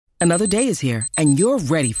Another day is here, and you're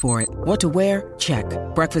ready for it. What to wear? Check.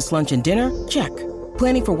 Breakfast, lunch, and dinner? Check.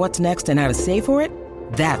 Planning for what's next and how to save for it?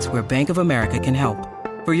 That's where Bank of America can help.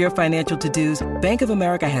 For your financial to-dos, Bank of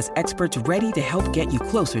America has experts ready to help get you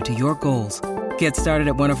closer to your goals. Get started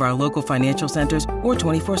at one of our local financial centers or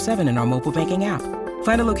 24/7 in our mobile banking app.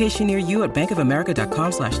 Find a location near you at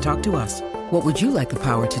bankofamerica.com/talktous. What would you like the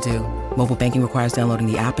power to do? Mobile banking requires downloading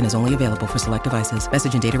the app and is only available for select devices.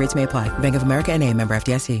 Message and data rates may apply. Bank of America N.A., member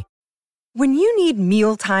FDIC. When you need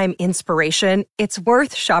mealtime inspiration, it's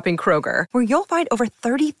worth shopping Kroger, where you'll find over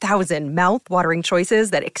 30,000 mouth-watering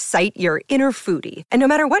choices that excite your inner foodie. And no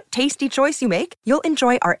matter what tasty choice you make, you'll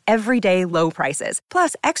enjoy our everyday low prices,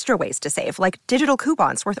 plus extra ways to save, like digital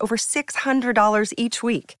coupons worth over $600 each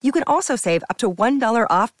week. You can also save up to $1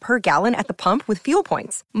 off per gallon at the pump with fuel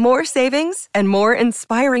points. More savings and more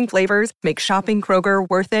inspiring flavors make shopping Kroger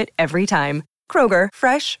worth it every time. Kroger,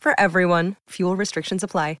 fresh for everyone. Fuel restrictions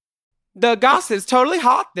apply. The Goss is totally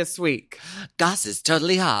hot this week. Goss is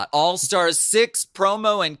totally hot. All Stars 6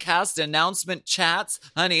 promo and cast announcement chats.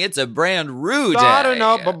 Honey, it's a brand new day. Starting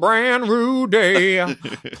up a brand new day.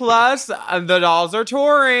 Plus, the dolls are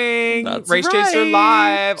touring. That's Race right. Chaser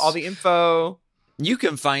Live. All the info. You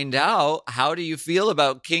can find out, how do you feel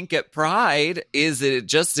about kink at Pride? Is it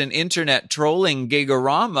just an internet trolling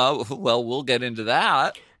gigorama? Well, we'll get into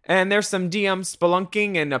that. And there's some DM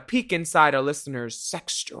spelunking and a peek inside a listener's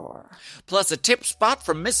sex drawer. Plus a tip spot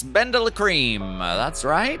from Miss Bendela Cream. That's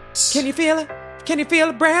right. Can you feel it? Can you feel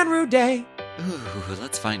a brand new day? Ooh,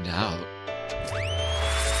 let's find out.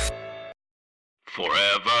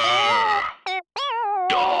 Forever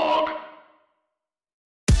Dog.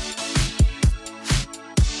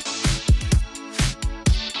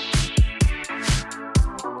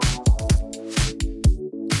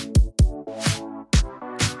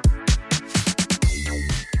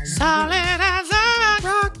 Solid as a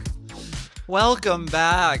rock. Welcome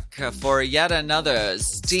back for yet another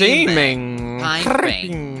steaming, piping,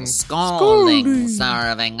 cracking, scalding,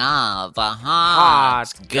 serving of the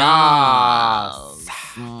hot goss.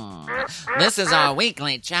 This is our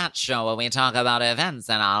weekly chat show where we talk about events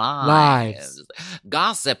in our lives,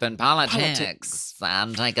 gossip and politics,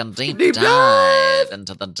 and take a deep dive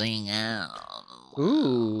into the DM.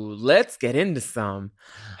 Ooh, let's get into some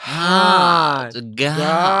hot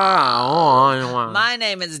goss. My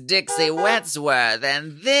name is Dixie Wetsworth,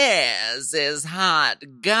 and this is Hot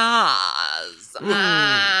Goss.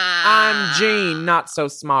 I'm Gene, not so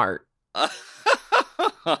smart.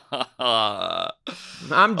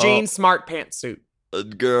 I'm Gene, smart pantsuit.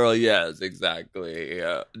 Girl, yes, exactly.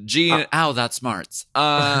 Gene, ow, that smarts.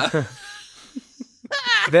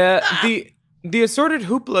 The assorted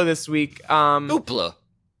hoopla this week hoopla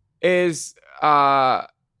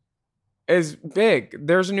is big.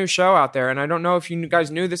 There's a new show out there, and I don't know if you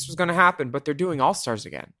guys knew this was going to happen, but they're doing All Stars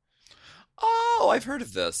again. Oh, I've heard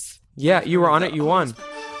of this. Yeah, you were on it. You won.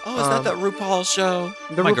 Oh, is that RuPaul show?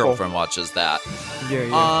 My RuPaul. girlfriend watches that.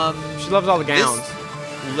 Yeah. She loves all the gowns.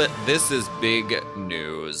 This is big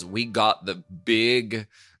news. We got the big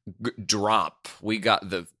drop. We got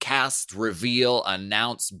the cast reveal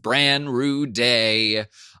announced brand new day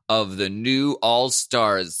of the new All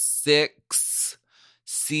Stars 6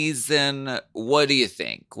 season. What do you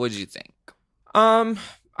think? What did you think?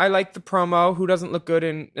 I like the promo. Who doesn't look good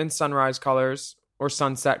in sunrise colors or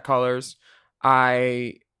sunset colors?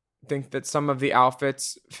 I think that some of the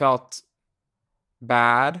outfits felt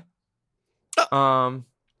bad. Okay.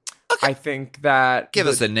 I think that Give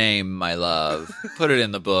us a name, my love. Put it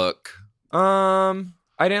in the book. I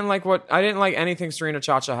didn't like anything Serena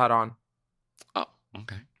Chacha had on. Oh,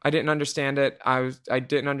 okay. I didn't understand it. I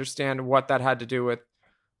didn't understand what that had to do with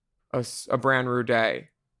a brand new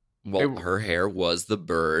day. Well, her hair was the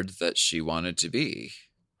bird that she wanted to be.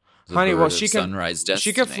 Honey, well, she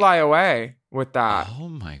could fly away with that. Oh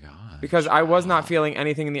my god! Because I was not feeling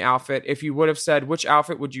anything in the outfit. If you would have said which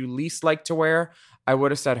outfit would you least like to wear, I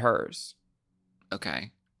would have said hers.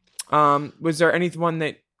 Okay. Was there anyone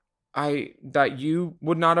that you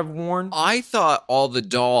would not have worn? I thought all the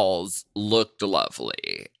dolls looked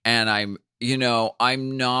lovely, and I'm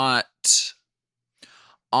not.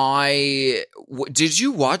 Did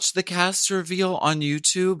you watch the cast reveal on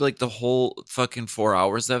YouTube? Like the whole fucking 4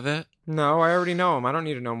 hours of it? No, I already know them. I don't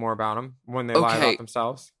need to know more about them when they lie about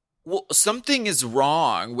themselves. Well, something is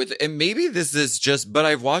wrong with, and maybe this is just, but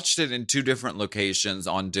I've watched it in 2 different locations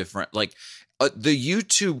on different, the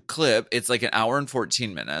YouTube clip, it's like an hour and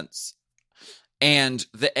 14 minutes. And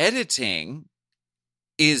the editing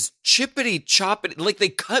is chippity choppity. Like they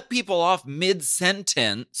cut people off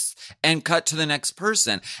mid-sentence and cut to the next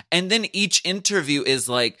person. And then each interview is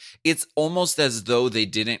like, it's almost as though they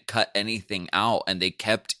didn't cut anything out and they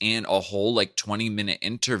kept in a whole like 20-minute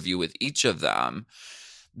interview with each of them.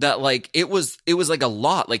 That like, it was like a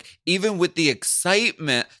lot. Like even with the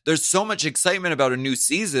excitement, there's so much excitement about a new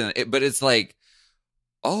season, but it's like,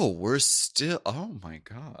 oh, we're still, oh my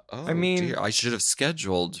God. Oh, I mean, dear. I should have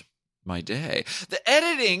scheduled my day. The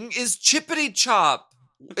editing is chippity chop.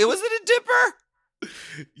 Was it a dipper?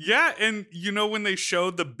 Yeah, and you know when they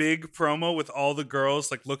showed the big promo with all the girls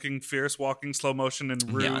like looking fierce, walking slow motion,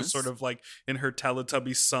 and Rue Yes. sort of like in her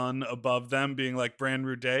Teletubby son above them being like Brand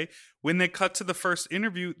Rue Day, when they cut to the first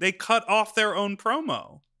interview, they cut off their own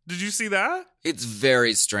promo. Did you see that? It's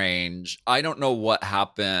very strange. I don't know what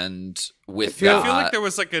happened with feel- that. I feel like there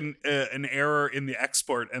was like an error in the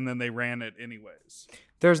export and then they ran it anyways.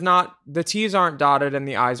 There's not, the T's aren't dotted and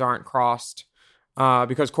the I's aren't crossed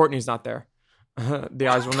because Courtney's not there. The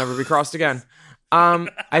I's will never be crossed again.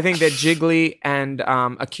 I think that Jiggly and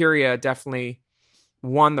Akira definitely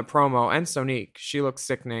won the promo, and Sonique. She looks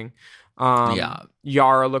sickening. Yeah.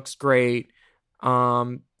 Yara looks great.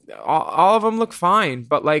 All of them look fine,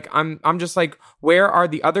 but like I'm just like, where are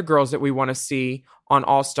the other girls that we want to see on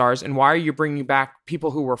All Stars, and why are you bringing back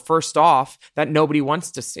people who were first off that nobody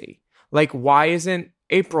wants to see? Like, why isn't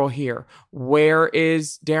April here? Where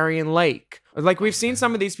is Darian Lake? Like, we've seen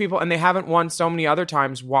some of these people and they haven't won so many other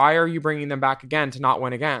times. Why are you bringing them back again to not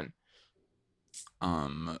win again?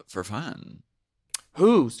 For fun.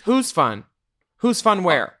 Who's fun? Who's fun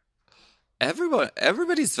where?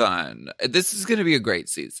 Everybody's fun. This is going to be a great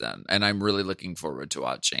season, and I'm really looking forward to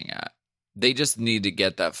watching it. They just need to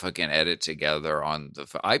get that fucking edit together on the.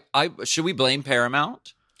 I should we blame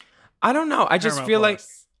Paramount? I don't know. I just Paramount feel like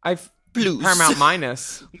Plus. I've Blues. Paramount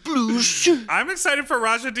minus. I'm excited for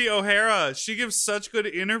Raja D. O'Hara. She gives such good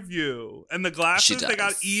interview. And the She glasses, they got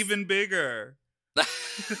does. even bigger.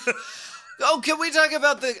 Oh, can we talk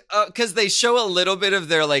about the because they show a little bit of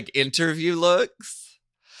their like interview looks.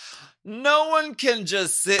 No one can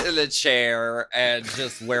just sit in a chair and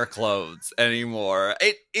just wear clothes anymore.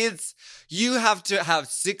 It's you have to have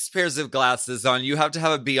 6 pairs of glasses on. You have to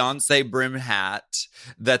have a Beyonce brim hat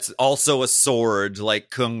that's also a sword like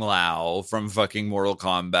Kung Lao from fucking Mortal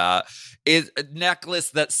Kombat. A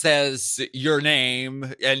necklace that says your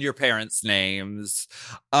name and your parents' names.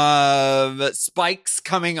 Spikes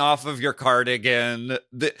coming off of your cardigan.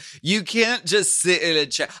 You can't just sit in a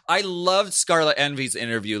chair. I loved Scarlet Envy's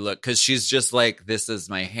interview look because she's just like, this is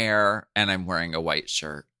my hair and I'm wearing a white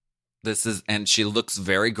shirt. And she looks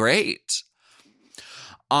very great.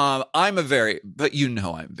 But I'm very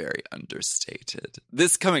understated.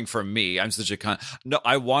 This coming from me, I'm such a no,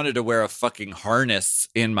 I wanted to wear a fucking harness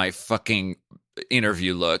in my fucking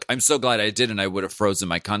interview look. I'm so glad I didn't. I would have frozen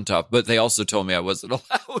my cunt off, but they also told me I wasn't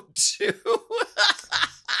allowed to.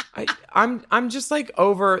 I'm just like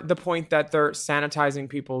over the point that they're sanitizing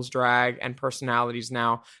people's drag and personalities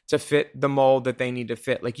now to fit the mold that they need to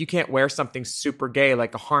fit. Like, you can't wear something super gay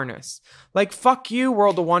like a harness. Like, fuck you,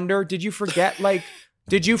 World of Wonder. Did you forget? Like,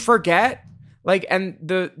 did you forget? Like, and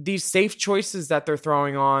these safe choices that they're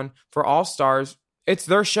throwing on for All Stars, it's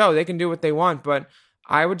their show. They can do what they want. But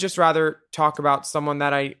I would just rather talk about someone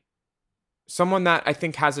that I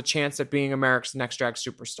think has a chance at being America's Next Drag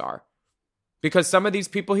Superstar. Because some of these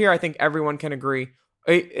people here, I think everyone can agree.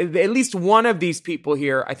 At least one of these people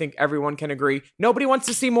here, I think everyone can agree. Nobody wants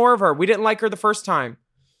to see more of her. We didn't like her the first time.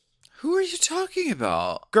 Who are you talking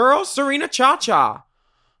about? Girl, Serena Chacha.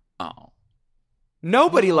 Oh.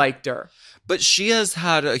 Nobody liked her. But she has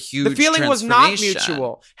had a huge The feeling was not transformation.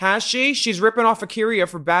 mutual. Has she? She's ripping off Akira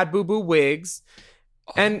for bad boo-boo wigs.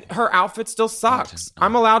 And her outfit still sucks.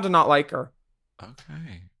 I'm allowed to not like her.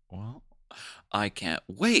 Okay. Well, I can't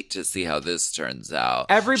wait to see how this turns out.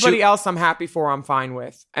 Everybody else I'm happy for, I'm fine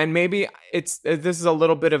with. And maybe this is a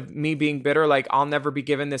little bit of me being bitter. Like, I'll never be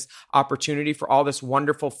given this opportunity for all this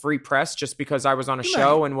wonderful free press just because I was on a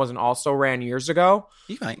show and wasn't also ran years ago.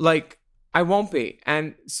 You might. Like, I won't be.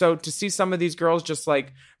 And so to see some of these girls just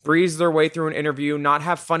like breeze their way through an interview, not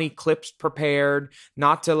have funny clips prepared,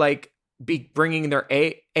 not to like be bringing their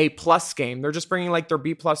A plus game. They're just bringing like their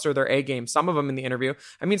B plus or their A game. Some of them in the interview.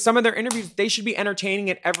 I mean, some of their interviews, they should be entertaining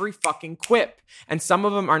at every fucking quip. And some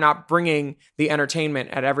of them are not bringing the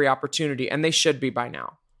entertainment at every opportunity. And they should be by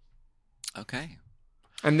now. Okay.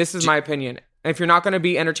 And this is my opinion. And if you're not going to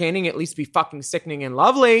be entertaining, at least be fucking sickening and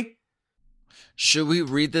lovely. Should we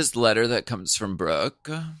read this letter that comes from Brooke?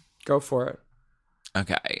 Go for it.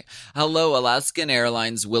 Okay. Hello, Alaskan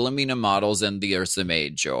Airlines, Wilhelmina Models, and the Ursa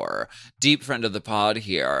Major. Deep friend of the pod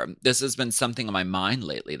here. This has been something on my mind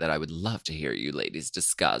lately that I would love to hear you ladies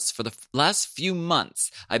discuss. For the last few months,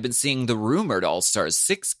 I've been seeing the rumored All-Stars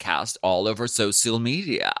 6 cast all over social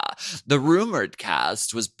media. The rumored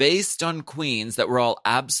cast was based on queens that were all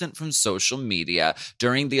absent from social media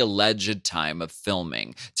during the alleged time of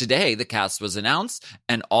filming. Today, the cast was announced,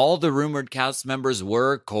 and all the rumored cast members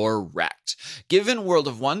were correct. Given World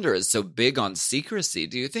of Wonder is so big on secrecy,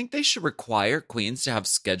 do you think they should require queens to have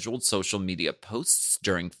scheduled social media posts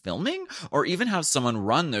during filming, or even have someone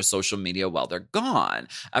run their social media while they're gone?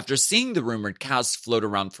 After seeing the rumored cast float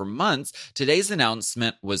around for months, today's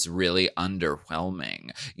announcement was really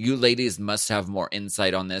underwhelming. You ladies must have more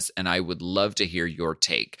insight on this, and I would love to hear your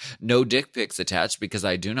take. No dick pics attached because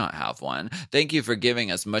I do not have one. Thank you for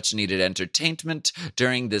giving us much needed entertainment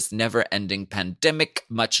during this never-ending pandemic.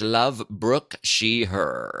 Much love, Brooke, she,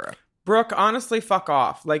 her. Brooke, honestly, fuck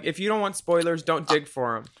off. Like, if you don't want spoilers, don't dig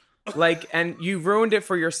for them. Like, and you've ruined it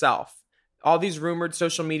for yourself. All these rumored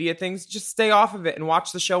social media things, just stay off of it and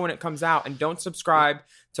watch the show when it comes out, and don't subscribe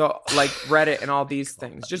to, like, Reddit and all these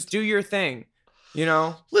things. Just do your thing. You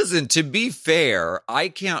know? Listen, to be fair, I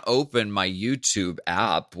can't open my YouTube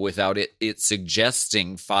app without it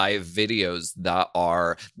suggesting 5 videos that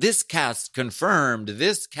are this cast confirmed,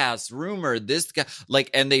 this cast rumored, this cast, like,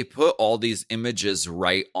 and they put all these images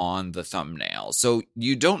right on the thumbnail. So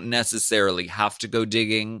you don't necessarily have to go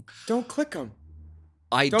digging. Don't click them.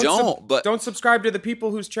 But don't subscribe to the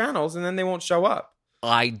people whose channels, and then they won't show up.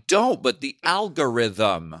 I don't, but the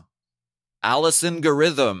algorithm,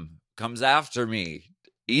 Allison-gorithm, comes after me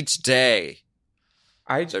each day.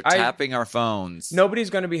 They're tapping our phones. Nobody's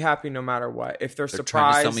going to be happy no matter what. If they're surprised,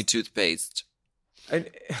 trying to sell me toothpaste.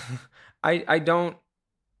 I don't.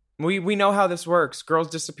 We know how this works. Girls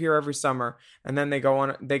disappear every summer, and then they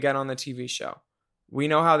get on the TV show. We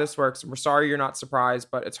know how this works. We're sorry you're not surprised,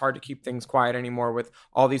 but it's hard to keep things quiet anymore with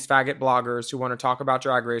all these faggot bloggers who want to talk about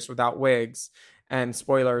Drag Race without wigs and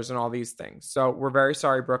spoilers and all these things. So we're very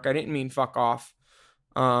sorry, Brooke. I didn't mean fuck off.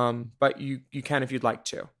 But you can if you'd like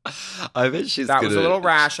to. I bet she's that was a little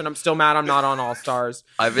rash, and I'm still mad I'm not on All Stars.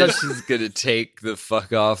 I bet she's gonna take the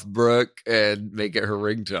fuck off Brooke and make it her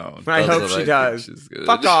ringtone. I hope she does.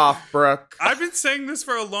 Fuck off, Brooke. I've been saying this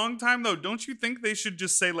for a long time though. Don't you think they should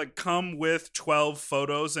just say, like, come with 12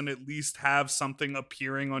 photos and at least have something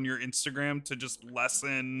appearing on your Instagram to just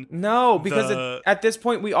lessen? No, because at this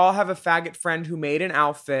point we all have a faggot friend who made an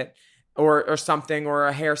outfit or something, or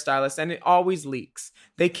a hairstylist, and it always leaks.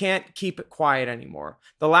 They can't keep it quiet anymore.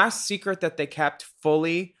 The last secret that they kept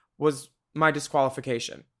fully was my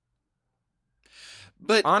disqualification.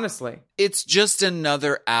 But honestly, it's just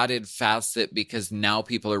another added facet because now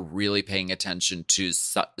people are really paying attention to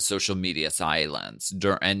social media silence,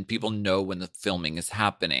 and people know when the filming is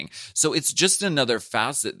happening. So it's just another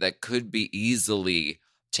facet that could be easily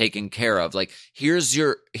taken care of. Like, here's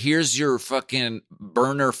your fucking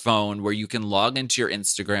burner phone where you can log into your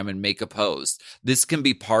Instagram and make a post. This can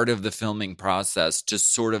be part of the filming process to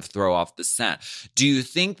sort of throw off the scent. Do you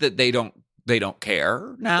think that they don't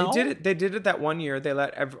care now? They did it that one year. They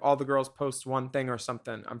let all the girls post one thing or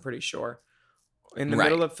something, I'm pretty sure. In the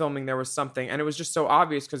middle of filming, there was something, and it was just so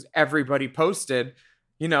obvious because everybody posted,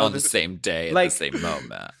 you know, on the same day, at the same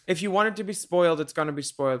moment. If you want it to be spoiled, it's going to be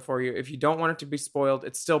spoiled for you. If you don't want it to be spoiled,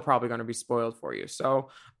 it's still probably going to be spoiled for you. So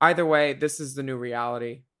either way, this is the new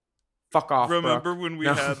reality. Fuck off. Remember when we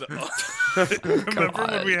had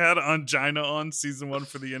when we had Angina on season 1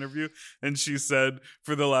 for the interview, and she said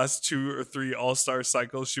for the last 2 or 3 All-Star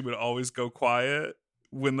cycles she would always go quiet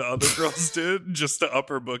when the other girls did, just to up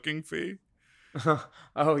her booking fee.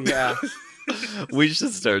 Oh yeah. We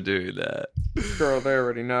should start doing that. Girl, they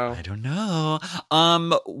already know. I don't know.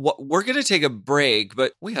 We're going to take a break,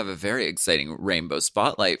 but we have a very exciting Rainbow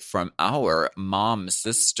Spotlight from our mom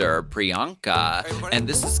sister, Priyanka. And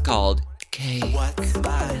this is called Cake. What's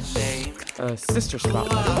my name? Sister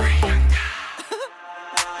Spotlight.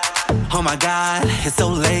 Oh my God, it's so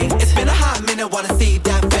late. It's been a hot minute, wanna see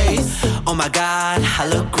that face. Oh my God, I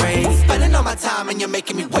look great. Spending all my time and you're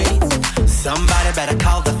making me wait. Somebody better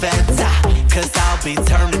call the feds, cause I'll be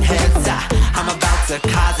turning heads. I'm about to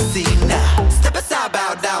cause a scene. Step aside,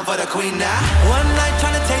 bow down for the queen now. One night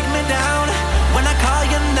trying to take me down. When I call,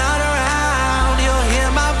 you're not around. You'll hear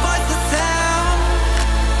my voice, the sound.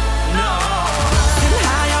 No. Sitting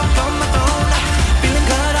high up on my phone, feeling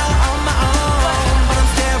good all on my own. But I'm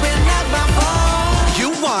staring at my phone. You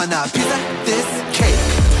want a piece of this cake?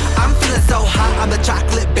 I'm feeling so hot, I'm the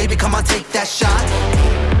chocolate baby. Come on, take that shot.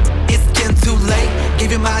 It's getting too late.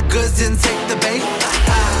 Give you my goods and take the bait.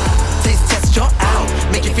 Taste test, you're out.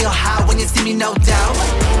 make you feel high when you see me, no doubt.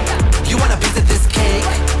 You want a piece of this cake?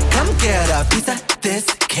 Come get a piece of this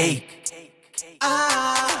cake.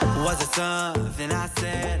 Was it something I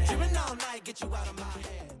said? Driven all night, get you out of my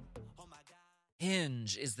head. Oh my God.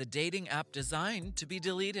 Hinge is the dating app designed to be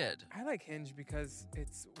deleted. I like Hinge because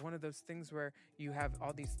it's one of those things where you have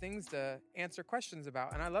all these things to answer questions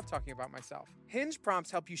about, and I love talking about myself. Hinge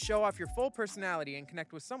prompts help you show off your full personality and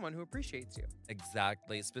connect with someone who appreciates you.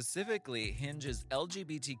 Exactly. Specifically, Hinge's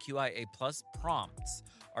LGBTQIA+ prompts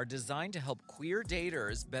are designed to help queer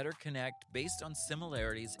daters better connect based on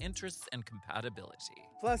similarities, interests, and compatibility.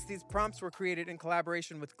 Plus, these prompts were created in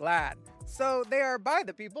collaboration with GLAAD, so they are by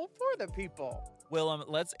the people for the people. Willem,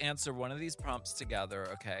 let's answer one of these prompts together.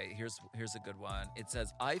 Okay, here's a good one. It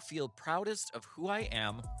says, I feel proudest of who I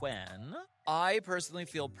am when... I personally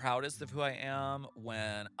feel proudest of who I am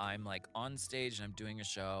when I'm like on stage and I'm doing a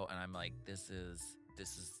show and I'm like, this is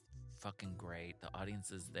fucking great. The audience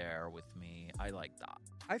is there with me. I like that.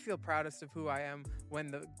 I feel proudest of who I am when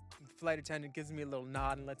the flight attendant gives me a little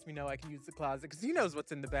nod and lets me know I can use the closet because he knows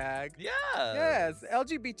what's in the bag. Yeah. Yes,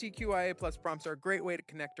 LGBTQIA+ prompts are a great way to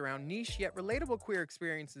connect around niche yet relatable queer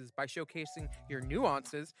experiences by showcasing your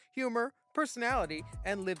nuances, humor, personality,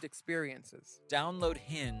 and lived experiences. Download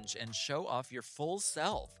Hinge and show off your full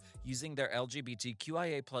self using their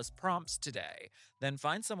LGBTQIA+ prompts today. Then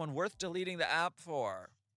find someone worth deleting the app for.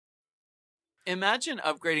 Imagine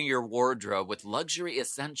upgrading your wardrobe with luxury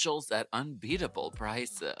essentials at unbeatable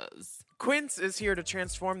prices. Quince is here to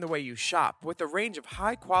transform the way you shop with a range of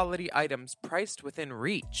high-quality items priced within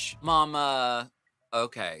reach. Mama,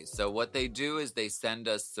 okay, so what they do is they send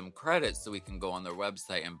us some credits so we can go on their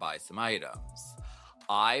website and buy some items.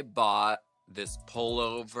 I bought this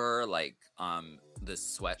pullover,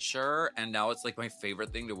 this sweatshirt, and now it's like my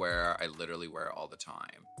favorite thing to wear. I literally wear it all the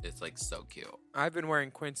time. It's like so cute. I've been wearing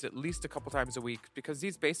Quince at least a couple times a week because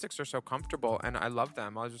these basics are so comfortable and I love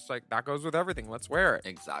them. I was just like, that goes with everything. Let's wear it.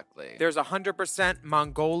 Exactly. There's a 100%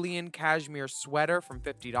 Mongolian cashmere sweater from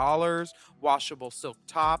 $50, washable silk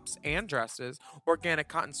tops and dresses, organic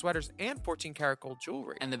cotton sweaters, and 14-karat gold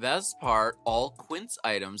jewelry. And the best part, all Quince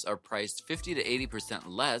items are priced 50 to 80%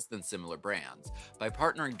 less than similar brands. By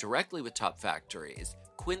partnering directly with top factories,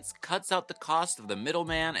 Quince cuts out the cost of the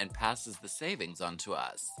middleman and passes the savings on to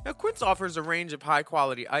us. Now, Quince offers a range of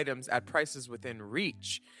high-quality items at prices within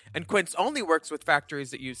reach. And Quince only works with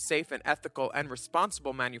factories that use safe and ethical and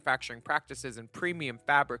responsible manufacturing practices in premium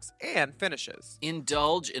fabrics and finishes.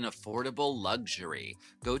 Indulge in affordable luxury.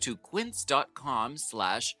 Go to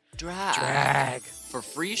quince.com/drag for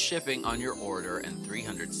free shipping on your order and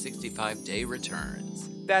 365-day returns.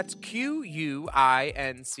 That's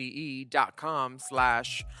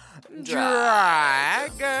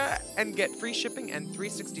QUINCE.com/drag and get free shipping and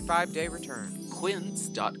 365-day returns.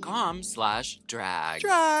 Quince.com/drag.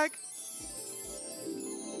 Drag.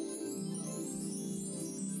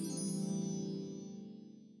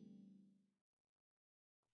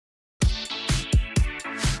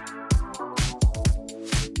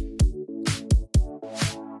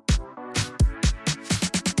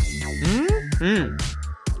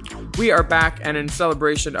 We are back, and in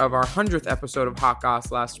celebration of our 100th episode of Hot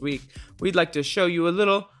Goss last week, we'd like to show you a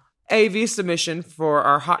little AV submission for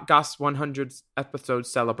our Hot Goss 100th episode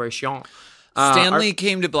celebration. Stanley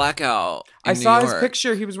came to Blackout. I saw his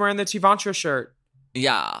picture. He was wearing the Tivantra shirt.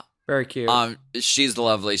 Yeah. Very cute. She's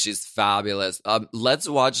lovely. She's fabulous. Let's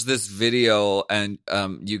watch this video and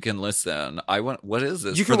you can listen. What is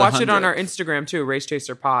this? You can watch it on our Instagram too, Race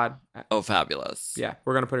Chaser Pod. Oh, fabulous. Yeah,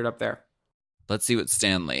 we're going to put it up there. Let's see what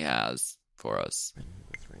Stanley has for us. Am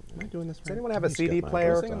I doing this right? Does anyone have a CD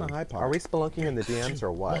player? Are we spelunking in the DMs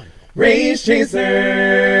or what? Race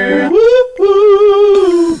Chaser!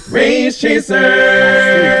 Woo-hoo! Race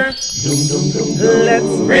Chaser! Let's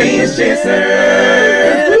Race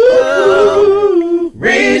Chaser! Woo-hoo!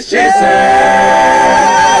 Race Chaser!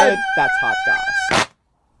 That's Hot Goss.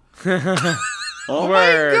 Oh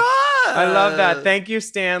my God! I love that. Thank you,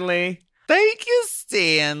 Stanley. Thank you,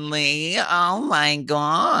 Stanley. Oh my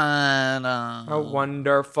God. Oh,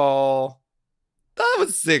 wonderful. That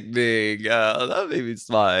was sickening. That made me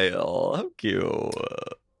smile. How cute.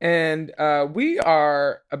 And we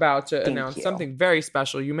are about to announce something very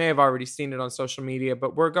special. You may have already seen it on social media,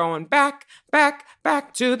 but we're going back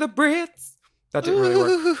to the Brits. That didn't really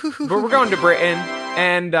work. But we're going to Britain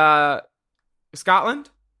and Scotland.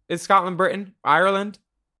 Is Scotland Britain? Ireland?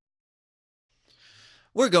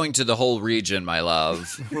 We're going to the whole region, my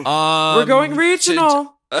love. We're going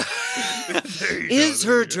regional. Is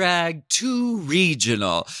her drag too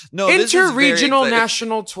regional? No, this is very Interregional exciting.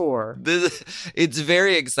 national tour. It's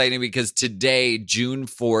very exciting because today, June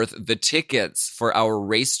 4th, the tickets for our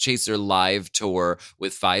Race Chaser live tour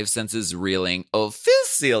with Five Senses Reeling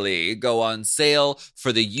officially go on sale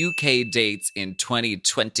for the UK dates in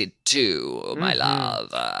 2022, my love.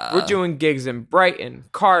 We're doing gigs in Brighton,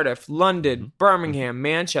 Cardiff, London, Birmingham,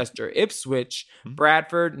 Manchester, Ipswich,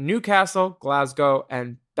 Bradford, Newcastle, Glasgow,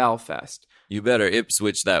 and Belfast. You better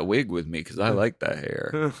Ipswich that wig with me because I like that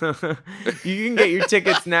hair. You can get your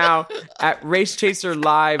tickets now at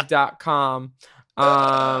racechaserlive.com.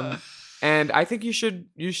 And I think you should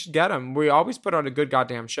get them. We always put on a good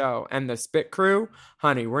goddamn show. And the Spit Crew,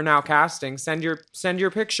 honey, we're now casting. Send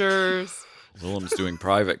your pictures. Willem's doing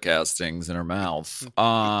private castings in her mouth.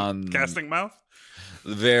 Casting mouth?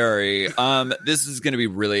 Very. This is going to be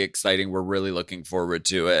really exciting. We're really looking forward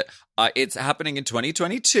to it. It's happening in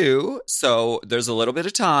 2022, so there's a little bit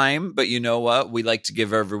of time. But you know what? We like to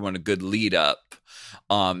give everyone a good lead up,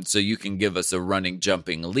 so you can give us a running,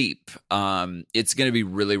 jumping leap. It's going to be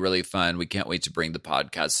really, really fun. We can't wait to bring the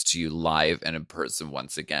podcast to you live and in person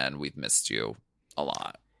once again. We've missed you a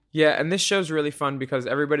lot. Yeah, and this show's really fun because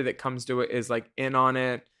everybody that comes to it is like in on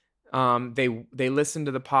it. They listen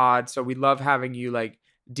to the pod, so we love having you like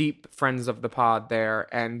deep friends of the pod there.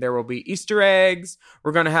 And there will be Easter eggs.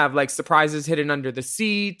 We're gonna have like surprises hidden under the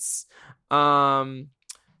seats.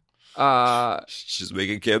 She's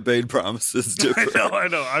making campaign promises. I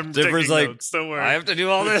know. I'm Dipper's taking like, notes. Don't worry. I have to do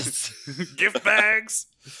all this. Gift bags.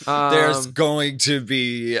 There's going to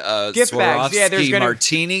be a gift bags. Yeah, Swarovski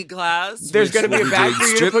martini glass. There's going to be a bag for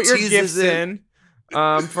you to put your gifts in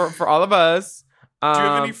for all of us. Do you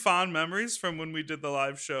have any fond memories from when we did the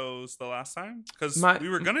live shows the last time? Because we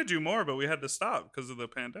were going to do more, but we had to stop because of the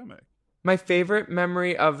pandemic. My favorite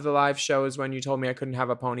memory of the live show is when you told me I couldn't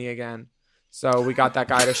have a pony again. So we got that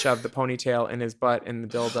guy to shove the ponytail in his butt in the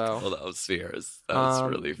dildo. Oh, that was fierce. That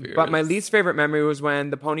was really fierce. But my least favorite memory was when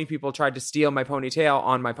the pony people tried to steal my ponytail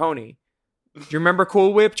on my pony. Do you remember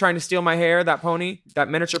Cool Whip trying to steal my hair, that pony? That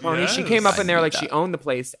miniature pony? Yes. She came up in there like she owned the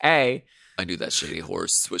place, A. I knew that shady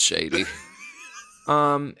horse was shady.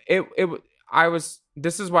 This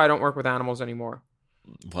is why I don't work with animals anymore.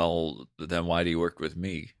 Well, then why do you work with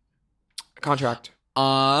me? Contract.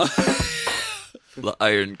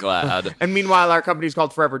 Ironclad. And meanwhile, our company's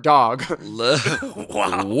called Forever Dog.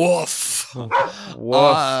 Wow. Woof.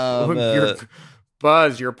 Woof.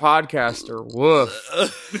 Buzz, your podcaster. Woof.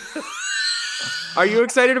 Are you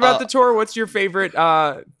excited about the tour? What's your favorite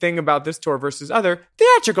thing about this tour versus other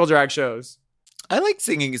theatrical drag shows? I like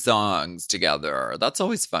singing songs together. That's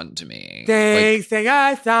always fun to me. Sing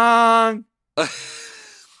a song.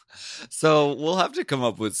 So we'll have to come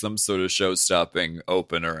up with some sort of show-stopping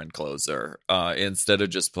opener and closer instead of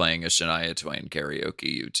just playing a Shania Twain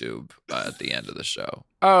karaoke YouTube at the end of the show.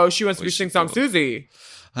 Oh, she wants to be Sing Song Susie.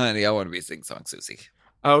 Honey, I want to be Sing Song Susie.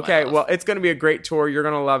 Okay, well, it's going to be a great tour. You're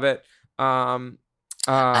going to love it. I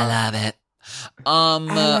love it. I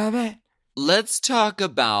love it. Let's talk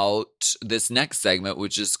about this next segment,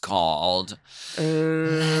 which is called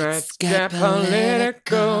Let's Get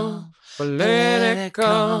Political.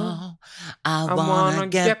 Political. I wanna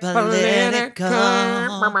get political.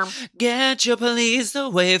 Get your police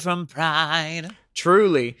away from pride.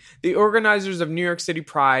 Truly, the organizers of New York City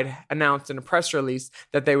Pride announced in a press release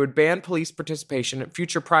that they would ban police participation at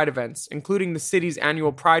future Pride events, including the city's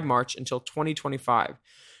annual Pride March, until 2025.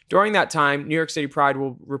 During that time, New York City Pride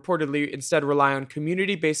will reportedly instead rely on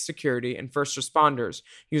community-based security and first responders,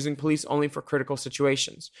 using police only for critical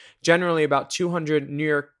situations. Generally, about 200 New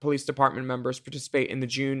York Police Department members participate in the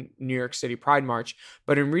June New York City Pride March,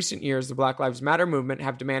 but in recent years, the Black Lives Matter movement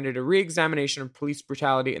have demanded a re-examination of police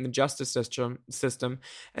brutality in the justice system,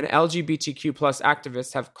 and LGBTQ+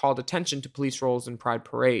 activists have called attention to police roles in Pride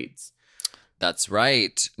parades. That's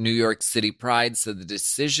right. New York City Pride said the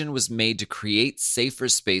decision was made to create safer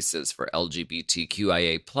spaces for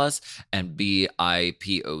LGBTQIA+ and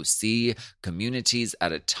BIPOC communities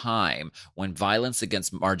at a time when violence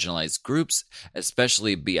against marginalized groups,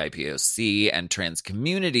 especially BIPOC and trans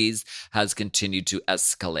communities, has continued to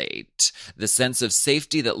escalate. The sense of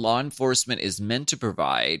safety that law enforcement is meant to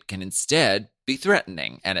provide can instead be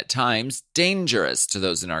threatening and at times dangerous to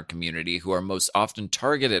those in our community who are most often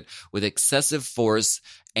targeted with excessive force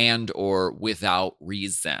and or without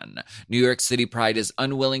reason. New York City Pride is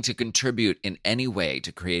unwilling to contribute in any way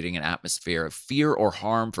to creating an atmosphere of fear or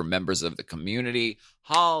harm for members of the community.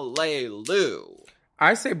 Hallelujah.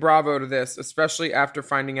 I say bravo to this, especially after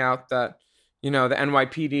finding out that, the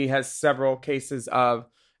NYPD has several cases of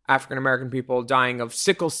African American people dying of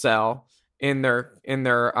sickle cell in their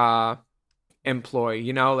employ,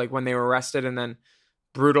 you know, like when they were arrested and then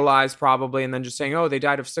brutalized probably, and then just saying, oh, they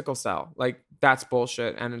died of sickle cell. Like, that's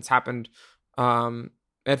bullshit. And it's happened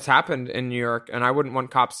in New York, and I wouldn't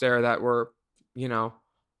want cops there that were, you know,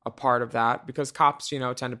 a part of that, because cops, you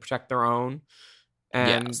know, tend to protect their own.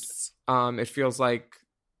 And Yes. It feels like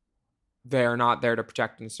they're not there to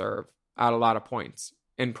protect and serve at a lot of points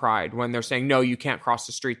in Pride when they're saying, no, you can't cross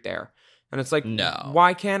the street there. And it's like, No.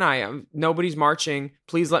 why can't I? Nobody's marching.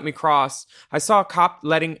 Please let me cross. I saw a cop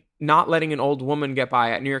not letting an old woman get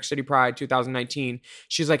by at New York City Pride 2019.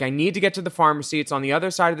 She's like, I need to get to the pharmacy. It's on the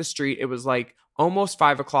other side of the street. It was like almost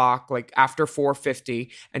 5 o'clock, like after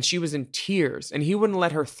 4:50. And she was in tears and he wouldn't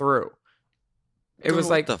let her through. It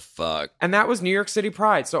was like, what the fuck? and that was New York City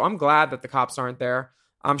Pride. So I'm glad that the cops aren't there.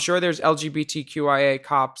 I'm sure there's LGBTQIA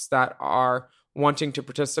cops that are wanting to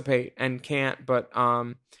participate and can't, but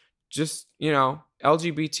just, you know,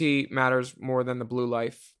 LGBT matters more than the Blue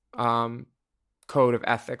Life code of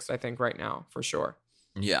ethics, I think, right now, for sure.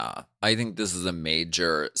 Yeah, I think this is a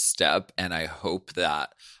major step, and I hope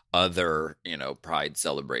that other, you know, Pride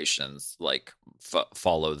celebrations like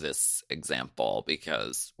follow this example,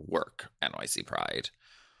 because work, NYC Pride.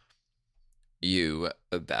 You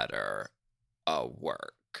better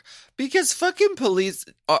work. Because fucking police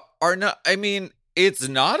are not, I mean, it's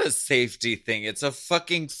not a safety thing. It's a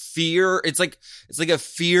fucking fear. It's like a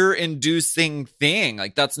fear-inducing thing.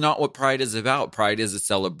 Like, that's not what Pride is about. Pride is a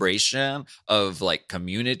celebration of like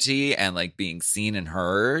community and like being seen and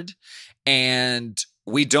heard. And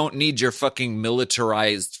we don't need your fucking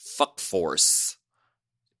militarized fuck force,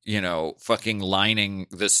 you know, fucking lining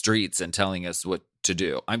the streets and telling us what to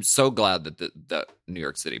do. I'm so glad that the New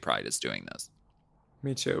York City Pride is doing this.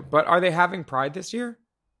 Me too. But are they having Pride this year?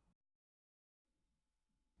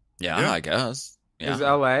 Yeah, I guess. Yeah. Is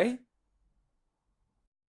LA?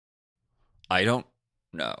 I don't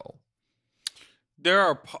know. There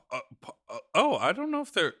are I don't know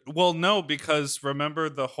if they're, well, no, because remember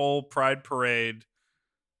the whole Pride parade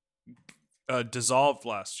dissolved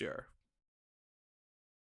last year.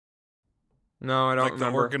 No, I don't like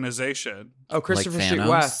remember. The organization. Oh, Christopher like Street Thanos,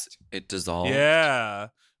 West. It dissolved. Yeah,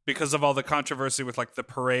 because of all the controversy with like the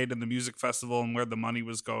parade and the music festival and where the money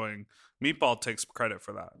was going. Meatball takes credit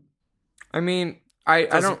for that. I mean, I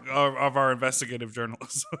don't of our investigative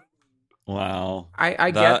journalism. Wow.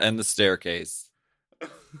 I that get, and the staircase.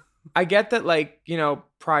 I get that, like, you know,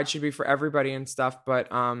 Pride should be for everybody and stuff, but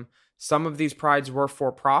some of these prides were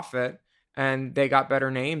for profit and they got better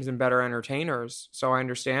names and better entertainers. So I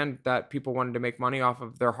understand that people wanted to make money off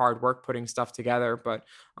of their hard work putting stuff together, but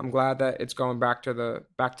I'm glad that it's going back to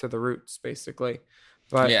the roots, basically.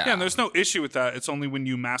 But yeah, and there's no issue with that. It's only when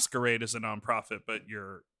you masquerade as a nonprofit, but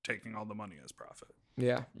you're taking all the money as profit.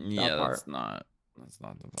 Yeah. That's not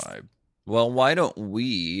the vibe. Well, why don't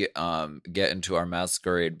we get into our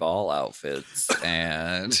masquerade ball outfits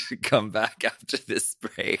and come back after this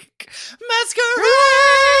break?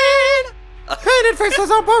 Masquerade! Painted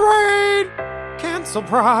faces on parade! Cancel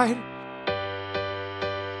Pride!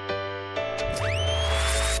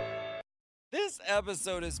 This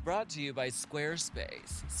episode is brought to you by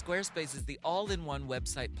Squarespace. Squarespace is the all-in-one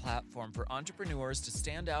website platform for entrepreneurs to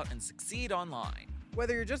stand out and succeed online.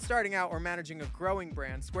 Whether you're just starting out or managing a growing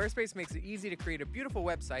brand, Squarespace makes it easy to create a beautiful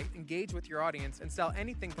website, engage with your audience, and sell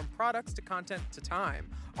anything from products to content to time.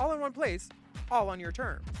 All in one place, all on your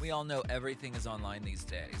terms. We all know everything is online these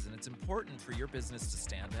days, and it's important for your business to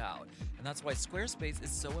stand out. And that's why Squarespace is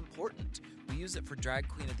so important. We use it for Drag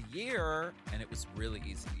Queen of the Year, and it was really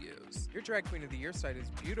easy to use. Your Drag Queen of the Year site is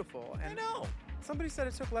beautiful. And I know. Somebody said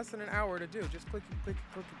it took less than an hour to do. Just click,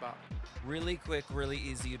 bop. Really quick, really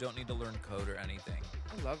easy. You don't need to learn code or anything.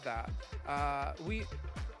 I love that.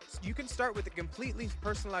 You can start with a completely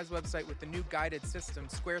personalized website with the new guided system,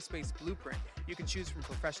 Squarespace Blueprint. You can choose from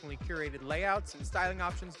professionally curated layouts and styling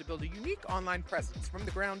options to build a unique online presence from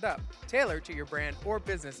the ground up, tailored to your brand or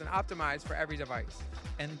business and optimized for every device.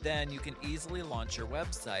 And then you can easily launch your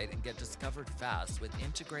website and get discovered fast with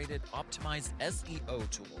integrated, optimized SEO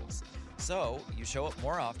tools. So you show up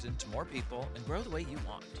more often to more people and grow the way you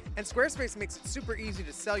want. And Squarespace makes it super easy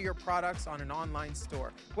to sell your products on an online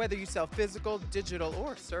store, whether you sell physical, digital,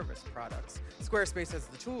 or service products. Squarespace has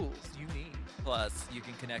the tools you need. Plus, you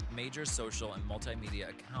can connect major social and multimedia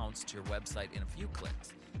accounts to your website in a few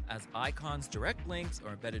clicks, as icons, direct links,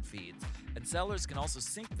 or embedded feeds. And sellers can also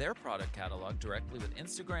sync their product catalog directly with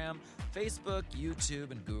Instagram, Facebook,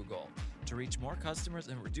 YouTube, and Google to reach more customers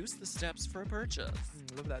and reduce the steps for a purchase.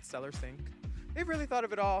 Love that seller sync. They've really thought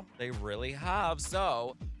of it all. They really have.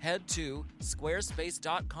 So head to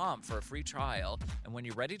squarespace.com for a free trial. And when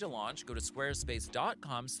you're ready to launch, go to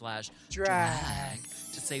squarespace.com/drag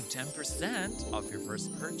to Save 10% off your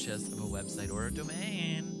first purchase of a website or a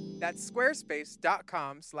domain. That's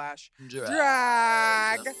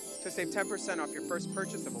squarespace.com/drag to save 10% off your first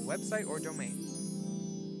purchase of a website or domain.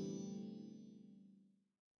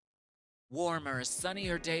 Warmer,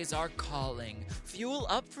 sunnier days are calling. Fuel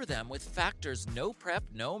up for them with Factor's no prep,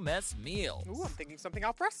 no mess meals. Ooh, I'm thinking something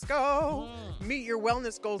al fresco. Meet your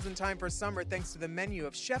wellness goals in time for summer thanks to the menu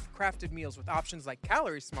of chef-crafted meals with options like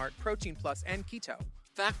Calorie Smart, Protein Plus, and Keto.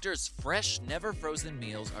 Factor's fresh, never frozen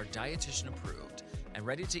meals are dietitian approved and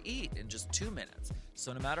ready to eat in just 2 minutes.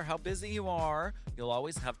 So no matter how busy you are, you'll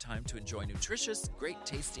always have time to enjoy nutritious,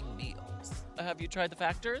 great-tasting meals. Have you tried the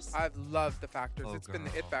Factors? I've loved the Factors. Oh, It's been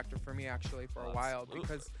the it factor for me, actually, for a while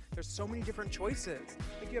because there's so many different choices.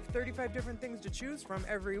 Like, you have 35 different things to choose from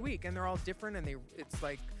every week, and they're all different, and it's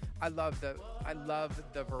like, I love the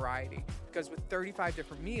variety because with 35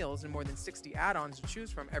 different meals and more than 60 add-ons to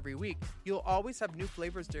choose from every week, you'll always have new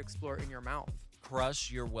flavors to explore in your mouth.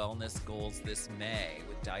 Crush your wellness goals this May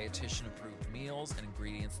with dietitian-approved meals and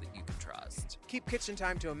ingredients that you can trust. Keep kitchen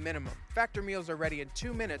time to a minimum. Factor meals are ready in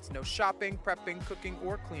 2 minutes. No shopping, prepping, cooking,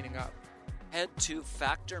 or cleaning up. Head to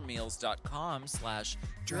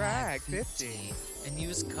factormeals.com/drag50 and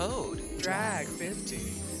use code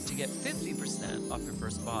DRAG50 to get 50% off your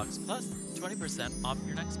first box plus 20% off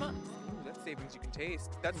your next month. Ooh, that's savings you can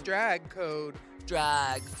taste. That's drag code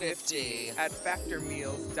DRAG50 at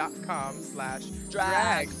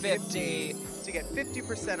factormeals.com/drag50 to get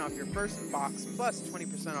 50% off your first box plus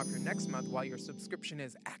 20% off your next month while your subscription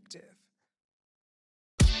is active.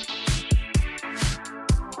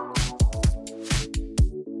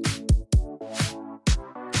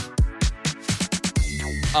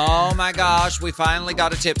 Oh my gosh, we finally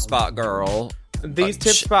got a tip spot girl. These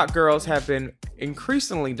tip spot girls have been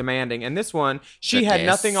increasingly demanding, and this one, she had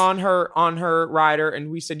nothing on her rider, and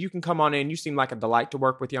we said, you can come on in. You seem like a delight to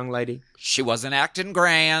work with, young lady. She wasn't acting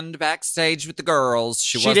grand backstage with the girls.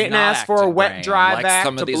 She didn't ask for a wet dry back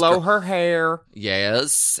to blow her hair.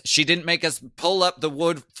 Yes. She didn't make us pull up the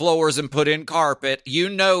wood floors and put in carpet. You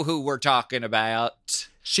know who we're talking about.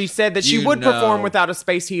 She said that she would perform without a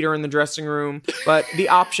space heater in the dressing room, but the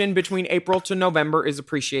option between April to November is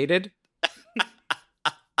appreciated.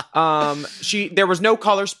 There was no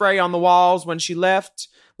color spray on the walls when she left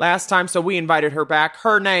last time, so we invited her back.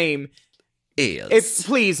 Her name is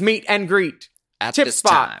please meet and greet at tip this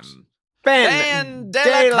spot time. Ben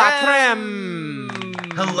de la Creme.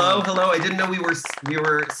 Hello. I didn't know we were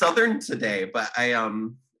Southern today, but I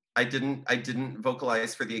didn't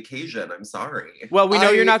vocalize for the occasion. I'm sorry. Well, we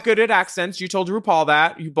know you're not good at accents. You told RuPaul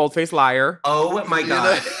that, you bold-faced liar. Oh my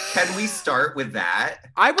God. Can we start with that?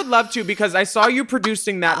 I would love to, because I saw you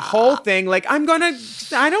producing that whole thing. Like, I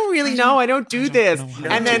don't really know. I don't do this.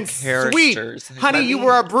 And then sweet, honey, you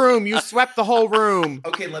were a broom. You swept the whole room.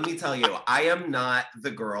 Okay, let me tell you. I am not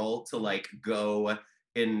the girl to like go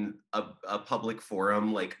in a public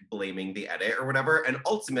forum, like blaming the edit or whatever. And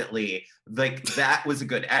ultimately, like that was a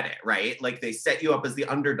good edit, right? Like they set you up as the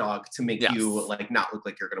underdog to make you like not look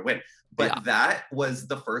like you're going to win. But that was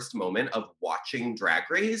the first moment of watching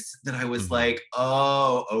Drag Race that I was like,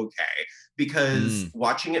 oh, okay. Because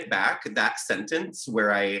watching it back, that sentence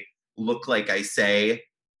where I look like I say,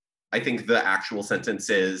 I think the actual sentence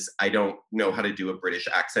is, I don't know how to do a British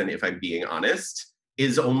accent if I'm being honest,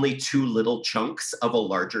 is only 2 little chunks of a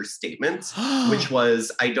larger statement, which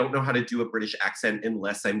was, I don't know how to do a British accent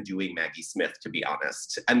unless I'm doing Maggie Smith, to be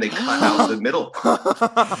honest. And they cut out the middle part.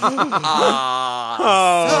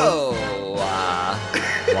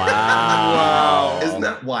 Wow. Isn't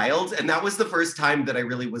that wild? And that was the first time that I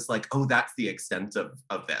really was like, oh, that's the extent of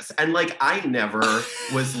this. And like, I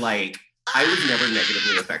was never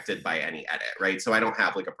negatively affected by any edit, right? So I don't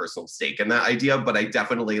have like a personal stake in that idea, but I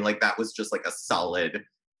definitely like that was just like a solid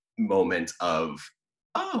moment of,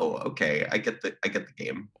 oh, okay, I get the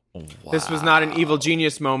game. Wow. This was not an evil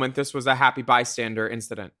genius moment. This was a happy bystander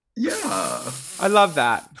incident. Yeah, I love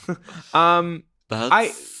that. Oh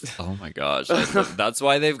my gosh, that's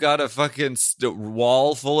why they've got a fucking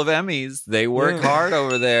wall full of Emmys. They work hard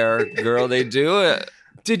over there, girl. They do it.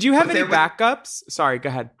 Did you have any backups? Sorry, go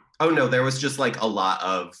ahead. Oh no, there was just like a lot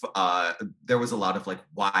of like,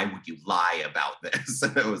 why would you lie about this?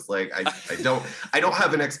 And it was like, I don't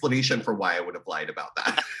have an explanation for why I would have lied about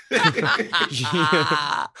that.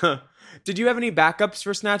 Did you have any backups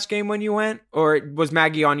for Snatch Game when you went? Or was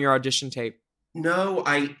Maggie on your audition tape? No,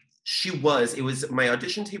 my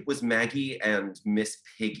audition tape was Maggie and Miss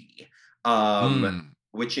Piggy.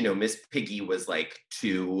 which, you know, Miss Piggy was like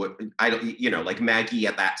like Maggie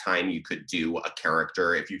at that time, you could do a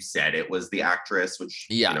character if you said it was the actress, which,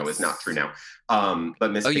 you know, is not true now.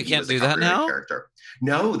 But Miss Piggy you can't was a do that copyrighted now? character.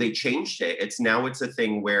 No, they changed it. It's a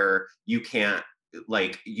thing where you can't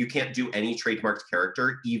do any trademarked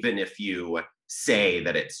character, even if you say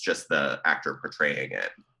that it's just the actor portraying it.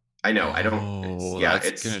 I know. I don't.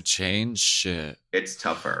 It's gonna change shit. It's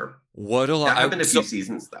tougher. That happened a few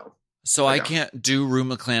seasons though. So I can't do Rue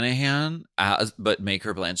McClanahan but make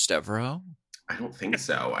her Blanche Devereaux? I don't think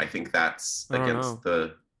so. I think that's against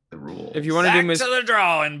the rule. If you want to do Miss to the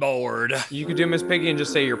drawing board, you could do Miss Piggy and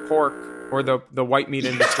just say you're pork or the white meat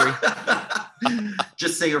industry.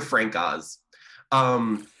 Just say you're Frank Oz.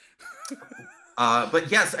 But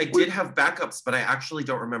yes, I did have backups, but I actually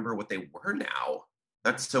don't remember what they were now.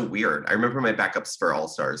 That's so weird. I remember my backups for All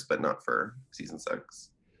Stars, but not for season 6.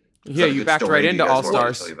 Yeah, you backed right into All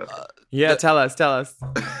Stars. Tell us.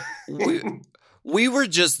 We were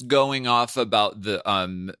just going off about the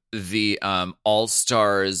All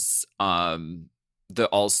Stars the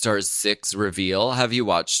All Stars 6 reveal. Have you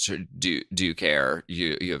watched? Do you care?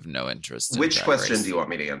 You have no interest. Which question do you want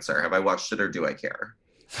me to answer? Have I watched it or do I care?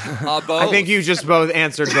 Both. I think you just both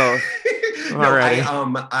answered both. Already.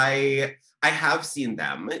 I have seen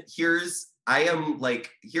them. Here's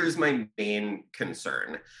my main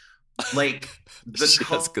concern. Like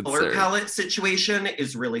the color palette situation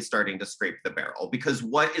is really starting to scrape the barrel, because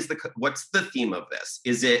what's the theme of this?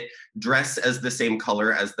 Is it dress as the same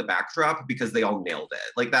color as the backdrop? Because they all nailed it.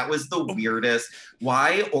 Like that was the weirdest.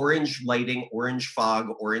 Why orange lighting, orange fog,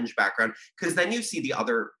 orange background? Because then you see the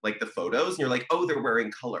other, like the photos and you're like, oh, they're wearing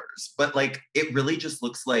colors. But like it really just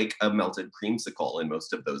looks like a melted creamsicle in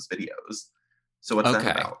most of those videos. So what's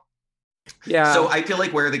that about? Yeah. So I feel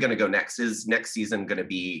like where are they going to go next? Is next season going to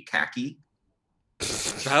be khaki?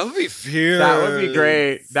 That would be fierce. That would be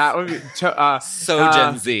great. That would be so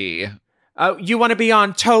Gen Z. You want to be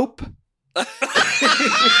on taupe?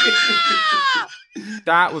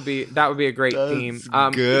 That would be a great theme.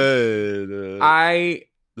 Good. I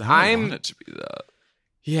want it to be that.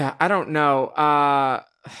 Yeah, I don't know.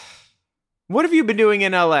 What have you been doing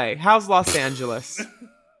in LA? How's Los Angeles?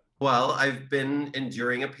 Well, I've been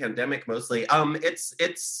enduring a pandemic mostly.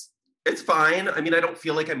 It's fine. I mean, I don't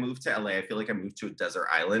feel like I moved to LA. I feel like I moved to a desert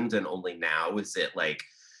island, and only now is it like,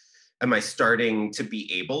 am I starting to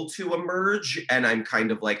be able to emerge? And I'm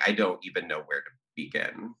kind of like, I don't even know where to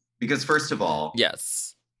begin. Because first of all,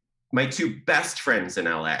 yes, my two best friends in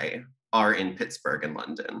LA are in Pittsburgh and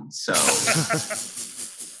London. So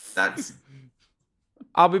that's...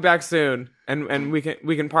 I'll be back soon, and we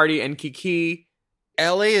can party and kiki.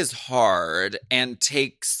 LA is hard and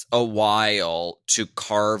takes a while to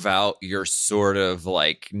carve out your sort of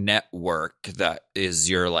like network that is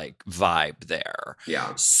your like vibe there.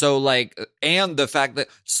 Yeah. So like, and the fact that,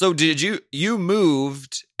 so did you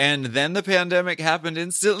moved and then the pandemic happened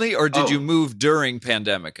instantly, or did you move during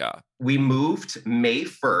Pandemica? We moved May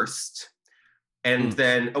 1st. And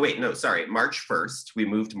then, March 1st. We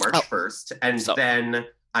moved March 1st. And then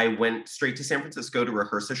I went straight to San Francisco to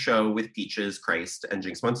rehearse a show with Peaches, Christ, and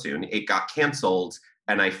Jinx Monsoon. It got canceled,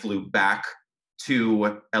 and I flew back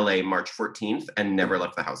to LA March 14th and never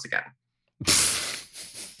left the house again.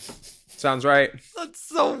 Sounds right. That's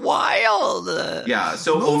so wild. Yeah,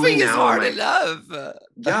 so moving only is now hard enough.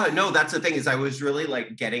 Yeah, no, that's the thing, is I was really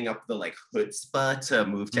like getting up the like chutzpah to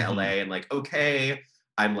move to LA and like, okay,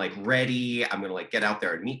 I'm like ready. I'm gonna like get out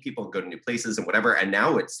there and meet people and go to new places and whatever. And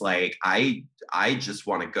now it's like I just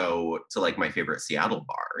want to go to like my favorite Seattle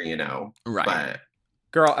bar, you know? Right. But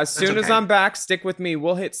girl, as soon as I'm back, stick with me.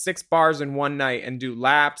 We'll hit 6 bars in one night and do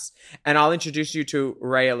laps. And I'll introduce you to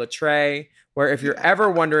Rhea Latre, where if you're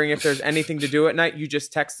ever wondering if there's anything to do at night, you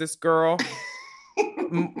just text this girl.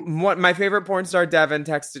 My favorite porn star, Devin,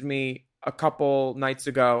 texted me a couple nights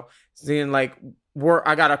ago saying like,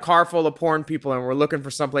 I got a car full of porn people and we're looking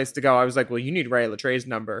for someplace to go. I was like, well, you need Rhea Latre's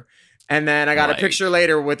number. And then I got a picture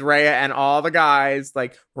later with Rhea and all the guys.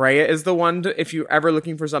 Like, Rhea is the one if you're ever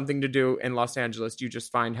looking for something to do in Los Angeles, you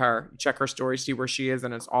just find her. Check her story, see where she is,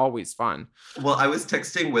 and it's always fun. Well, I was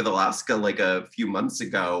texting with Alaska like a few months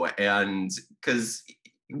ago, and because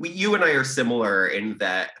you and I are similar in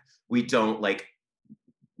that we don't like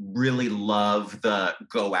really love the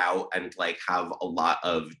go out and like have a lot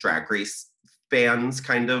of Drag Race fans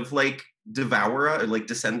kind of like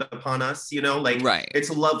descend upon us, you know, like It's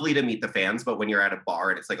lovely to meet the fans, but when you're at a bar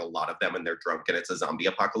and it's like a lot of them and they're drunk and it's a zombie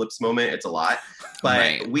apocalypse moment, it's a lot.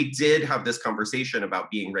 But we did have this conversation about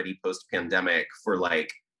being ready post-pandemic for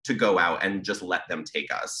like to go out and just let them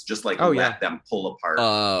take us. Just like Oh, let yeah. them pull apart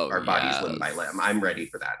our bodies limb by limb. I'm ready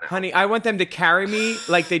for that now. Honey, I want them to carry me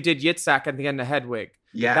like they did Yitzhak at the end of Hedwig.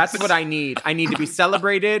 Yes. That's what I need. I need to be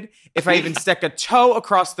celebrated if I even stick a toe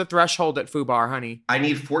across the threshold at Fubar, honey. I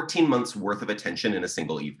need 14 months worth of attention in a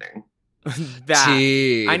single evening. That.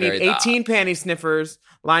 Tea, I need very 18 panty sniffers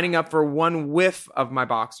lining up for one whiff of my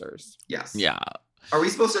boxers. Yes. Yeah. Are we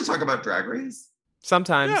supposed to talk about Drag Race?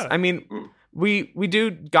 Sometimes. Yeah. I mean, we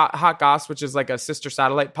do got Hot Goss, which is like a sister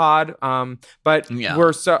satellite pod. But Yeah.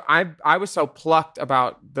 I was so plucked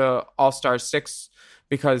about the All Star 6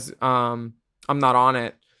 because I'm not on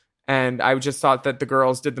it. And I just thought that the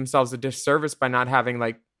girls did themselves a disservice by not having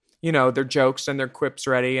like, you know, their jokes and their quips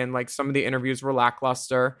ready. And like some of the interviews were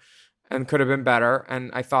lackluster and could have been better.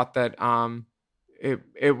 And I thought that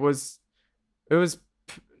it was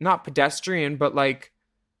not pedestrian, but like,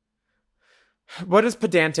 what does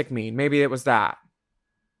pedantic mean? Maybe it was that.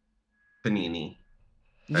 Panini.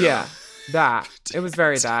 Yeah, that. It was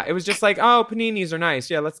very that. It was just like, oh, paninis are nice.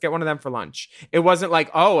 Yeah, let's get one of them for lunch. It wasn't like,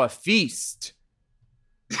 oh, a feast.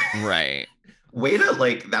 Right. Way to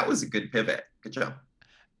like, that was a good pivot. Good job.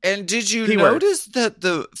 And did you Keywords. notice that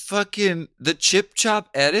the Chip Chop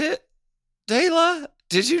edit, Dayla?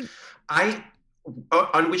 Did you?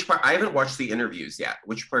 On which part? I haven't watched the interviews yet.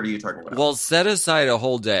 Which part are you talking about? Well, set aside a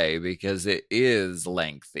whole day because it is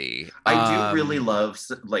lengthy. I do really love,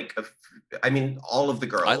 like, I mean, all of the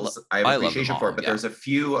girls I have appreciation for, but there's a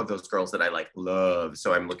few of those girls that I like love.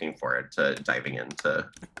 So I'm looking forward to diving into.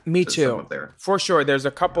 Me to too. some of their... For sure. There's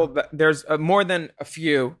a couple. There's more than a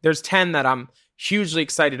few. There's 10 that I'm hugely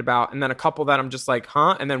excited about, and then a couple that I'm just like,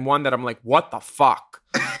 huh? And then one that I'm like, what the fuck?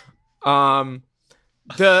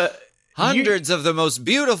 Hundreds of the most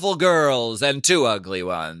beautiful girls and 2 ugly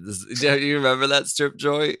ones. Do you remember that strip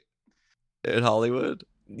joint in Hollywood?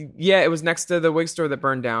 Yeah, it was next to the wig store that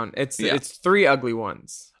burned down. It's 3 ugly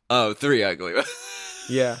ones. Oh, 3 ugly ones.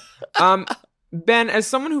 Yeah. Ben, as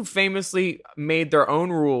someone who famously made their own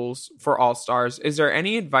rules for All Stars, is there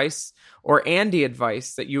any advice or Andy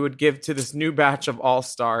advice that you would give to this new batch of All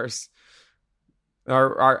Stars?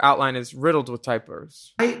 Our outline is riddled with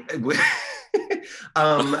typos.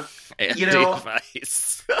 You know,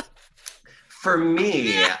 for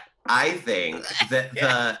me, I think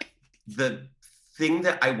that the thing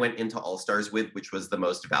that I went into All Stars with, which was the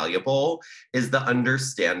most valuable, is the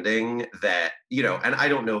understanding that, you know, and I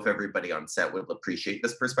don't know if everybody on set would appreciate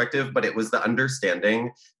this perspective, but it was the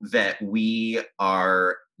understanding that we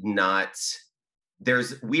are not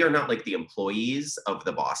like the employees of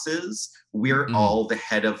the bosses. We're all the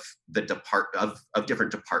head of the of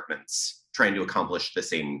different departments trying to accomplish the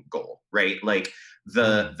same goal, right? Like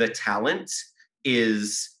the talent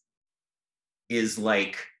is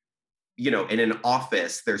like, you know, in an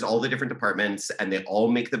office, there's all the different departments and they all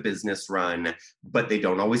make the business run, but they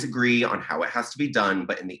don't always agree on how it has to be done.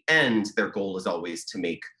 But in the end, their goal is always to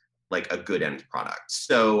make like a good end product.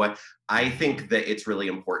 So I think that it's really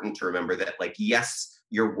important to remember that, like, yes,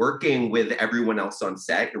 you're working with everyone else on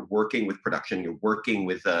set, you're working with production, you're working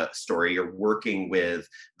with the story, you're working with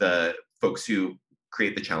the folks who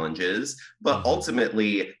create the challenges, but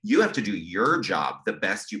ultimately you have to do your job the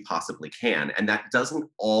best you possibly can. And that doesn't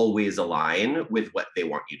always align with what they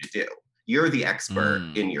want you to do. You're the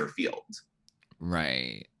expert in your field.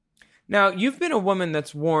 Right. Now, you've been a woman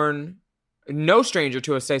that's worn no stranger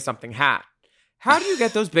to a Say Something hat. How do you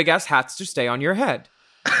get those big ass hats to stay on your head?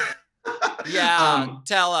 Yeah,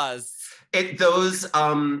 tell us.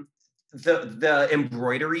 The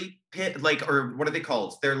embroidery pit, like, or what are they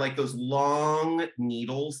called? They're like those long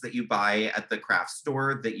needles that you buy at the craft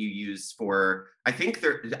store that you use for, I think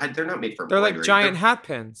they're not made for They're embroidery. like giant hat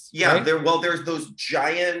pins. Yeah, right? there's those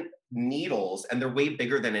giant needles and they're way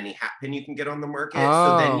bigger than any hat pin you can get on the market.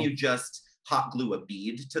 Oh. So then you just hot glue a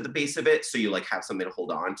bead to the base of it so you like have something to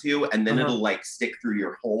hold on to, and then it'll like stick through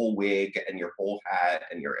your whole wig and your whole hat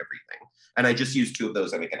and your everything. And I just use 2 of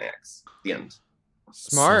those. I make an X. The end.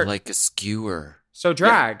 Smart. So like a skewer. So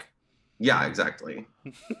drag. Yeah, exactly.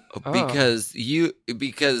 Because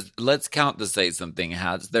let's count the Say Something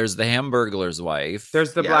hats. There's the Hamburglar's wife.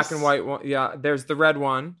 There's the black and white one. Yeah, there's the red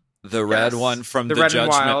one. The red one from the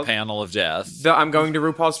Judgment Panel of Death. I'm going to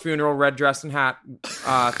RuPaul's funeral red dress and hat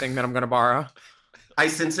thing that I'm going to borrow. I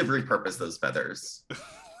since have repurposed those feathers.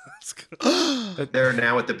 They're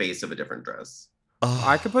now at the base of a different dress.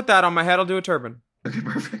 I could put that on my head. I'll do a turban. Okay,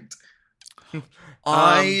 perfect.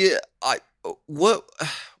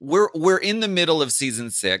 We're in the middle of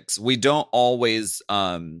season 6. We don't always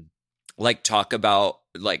like talk about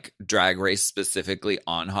like Drag Race specifically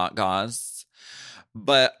on Hot Goss.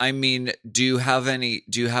 But I mean, do you have any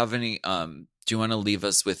do you want to leave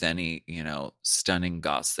us with any, stunning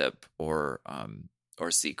gossip or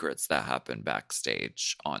secrets that happened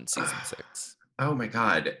backstage on season 6? Oh my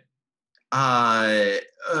God.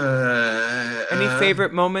 Any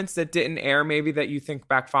favorite moments that didn't air, maybe that you think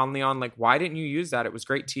back fondly on? Like, why didn't you use that? It was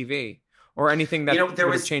great TV. Or anything that would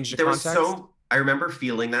have changed the context? I remember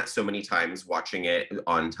feeling that so many times watching it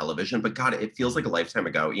on television, but God, it feels like a lifetime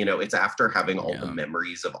ago. It's after having all the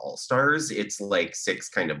memories of All Stars. It's like 6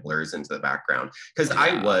 kind of blurs into the background. Because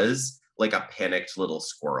I was like a panicked little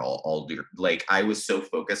squirrel like I was so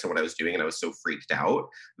focused on what I was doing and I was so freaked out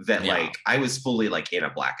that like I was fully like in a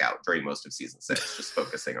blackout during most of season 6, just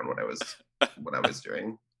focusing on what I was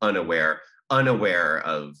doing, unaware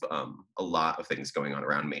of a lot of things going on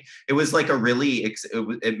around me. It was like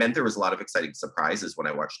it meant there was a lot of exciting surprises when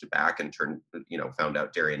I watched it back and found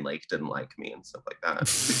out Darian Lake didn't like me and stuff like that.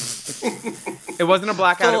 It wasn't a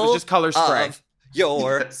blackout, it was just color spray.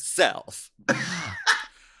 Yourself.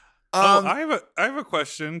 I have a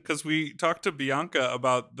question, because we talked to Bianca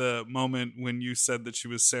about the moment when you said that she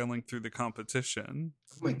was sailing through the competition.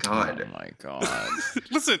 Oh my God.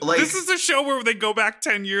 Listen, this is a show where they go back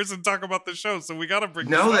 10 years and talk about the show, so we got to bring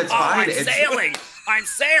this up. That's fine. I'm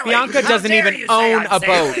sailing. Bianca doesn't even own a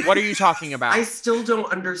boat. What are you talking about? I still don't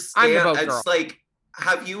understand. I'm the boat girl. It's like,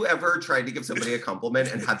 have you ever tried to give somebody a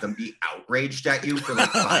compliment and had them be outraged at you for like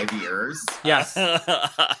 5 years? Yes.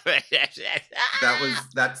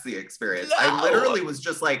 That's the experience. No. I literally was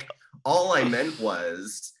just like, all I meant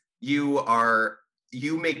was you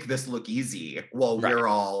make this look easy while we're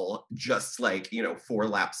all just like, 4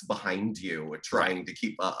 laps behind you trying to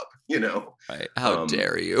keep up, Right. How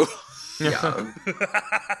dare you? Yeah.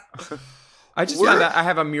 I just found out I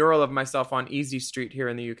have a mural of myself on Easy Street here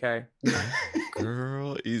in the UK.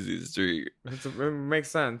 Girl, Easy Street. It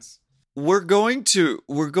makes sense. We're going to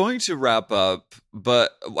wrap up,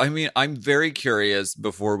 but I mean, I'm very curious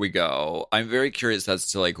before we go. I'm very curious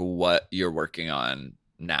as to like what you're working on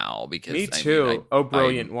now, because me too.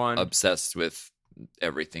 Brilliant I'm one. Obsessed with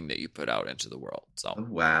everything that you put out into the world. So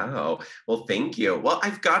wow. Well, thank you. Well,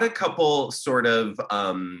 I've got a couple sort of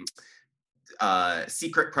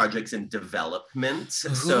secret projects in development.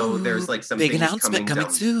 So there's like some big announcement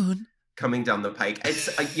coming down the pike. It's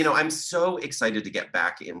I'm so excited to get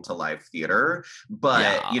back into live theater,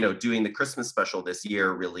 but doing the Christmas special this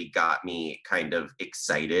year really got me kind of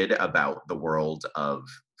excited about the world of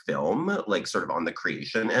film, like sort of on the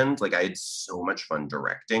creation end. Like I had so much fun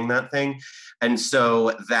directing that thing. And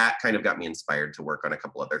so that kind of got me inspired to work on a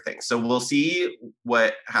couple other things. So we'll see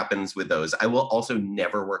what happens with those. I will also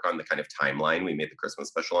never work on the kind of timeline we made the Christmas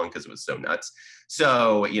special on because it was so nuts.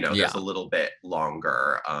 So, there's a little bit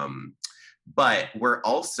longer. But we're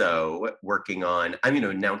also working on, I'm going to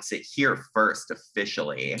announce it here first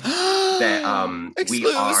officially, that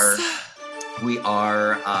we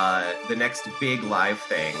are the next big live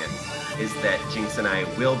thing is that Jinx and I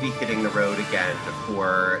will be hitting the road again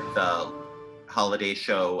for the holiday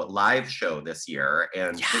show, live show this year.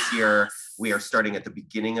 And this year we are starting at the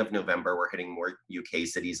beginning of November. We're hitting more UK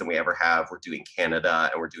cities than we ever have. We're doing Canada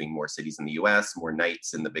and we're doing more cities in the US, more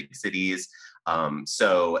nights in the big cities.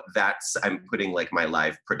 So I'm putting like my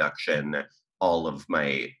live production, all of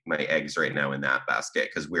my eggs right now in that basket,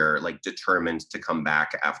 because we're like determined to come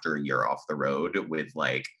back after a year off the road with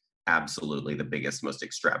like absolutely the biggest, most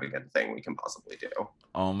extravagant thing we can possibly do.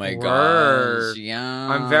 Oh my gosh. Yeah.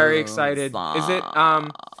 I'm very excited. Is it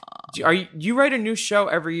you write a new show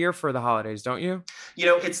every year for the holidays, don't you?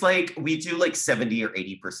 It's like we do like 70 or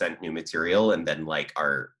 80% new material and then like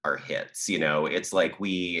our hits, it's like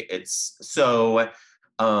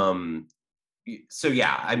so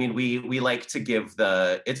yeah, I mean, we like to give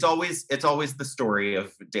it's always the story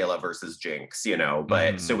of Dela versus Jinx,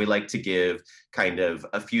 but so we like to give kind of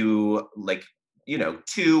a few, like,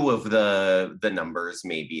 2 of the numbers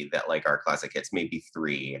maybe that like our classic hits, maybe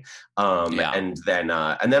 3. And then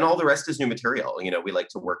all the rest is new material. We like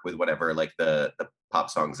to work with whatever, like the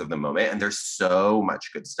pop songs of the moment. And there's so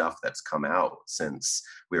much good stuff that's come out since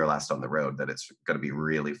we were last on the road that it's going to be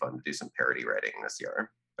really fun to do some parody writing this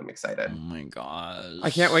year. I'm excited. Oh my gosh. I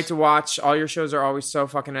can't wait to watch. All your shows are always so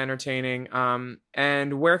fucking entertaining.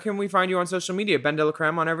 And where can we find you on social media? Ben de la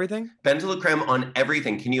Creme on everything? Ben de la Creme on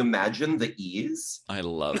everything. Can you imagine the ease? I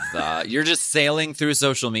love that. You're just sailing through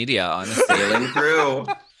social media, honestly. Sailing through.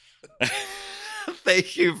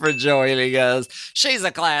 Thank you for joining us. She's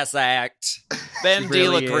a class act. Ben de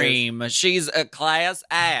la Creme. She's a class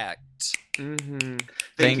act. Mm-hmm.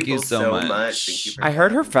 Thank you so much. Thank you I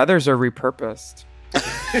heard her feathers are repurposed.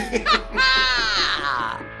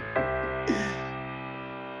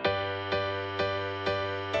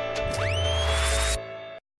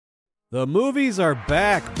 The movies are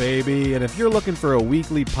back, baby, and if you're looking for a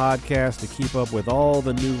weekly podcast to keep up with all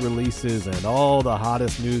the new releases and all the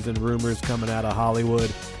hottest news and rumors coming out of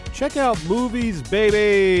Hollywood, check out Movies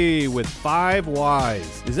Baby with 5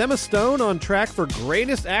 Ys. Is Emma Stone on track for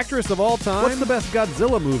greatest actress of all time? What's the best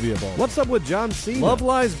Godzilla movie of all? What's up with John Cena? Love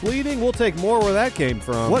Lies Bleeding? We'll take more where that came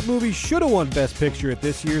from. What movie should have won Best Picture at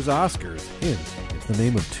this year's Oscars? Hint. The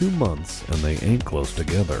name of 2 months, and they ain't close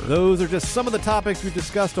together. Those are just some of the topics we've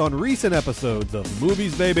discussed on recent episodes of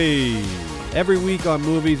Movies Baby. Every week on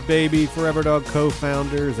Movies Baby, Forever Dog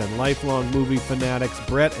co-founders and lifelong movie fanatics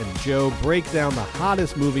Brett and Joe break down the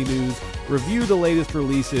hottest movie news, review the latest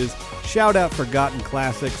releases, shout out forgotten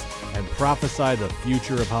classics, and prophesy the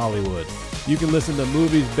future of Hollywood. You can listen to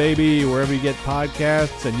Movies Baby wherever you get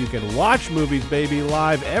podcasts, and you can watch Movies Baby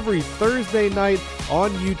live every Thursday night on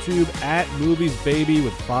YouTube at Movies Baby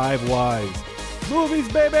with 5 Ys.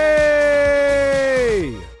 Movies Baby!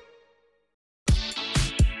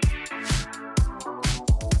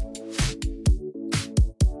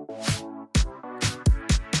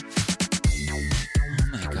 Oh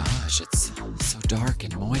my gosh, it's so dark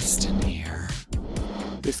and moist in here.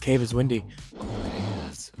 This cave is windy. Oh, it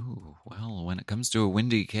is. Ooh, well, when it comes to a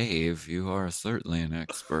windy cave, you are certainly an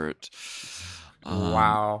expert.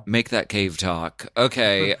 Wow. Make that cave talk.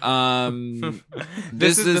 Okay.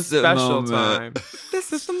 This is the special moment. time.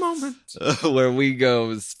 This is the moment where we go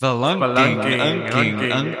spelunking,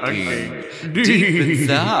 unking, deep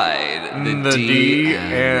inside the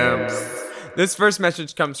DMs. This first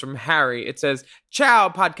message comes from Harry. It says, "Ciao,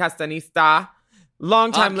 podcastanista.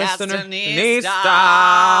 Long-time listener.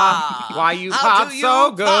 Why you pop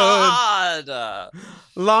so good?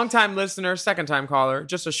 Long-time listener, second-time caller.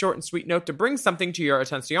 Just a short and sweet note to bring something to your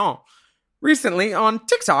attention. Recently, on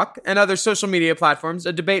TikTok and other social media platforms,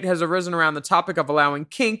 a debate has arisen around the topic of allowing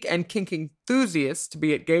kink and kink enthusiasts to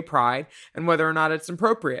be at gay pride and whether or not it's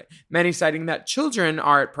appropriate. Many citing that children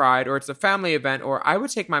are at pride or it's a family event or I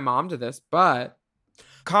would take my mom to this, but...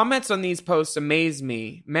 Comments on these posts amaze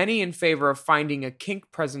me, many in favor of finding a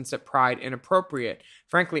kink presence at Pride inappropriate.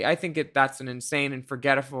 Frankly, I think that's an insane and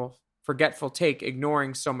forgetful take,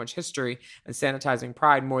 ignoring so much history and sanitizing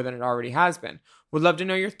Pride more than it already has been. Would love to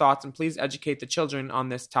know your thoughts and please educate the children on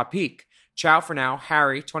this topic. Ciao for now,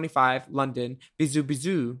 Harry, 25, London, bisous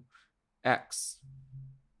bisous, X.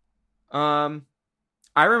 I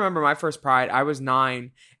remember my first Pride, I was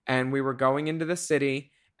 9, and we were going into the city.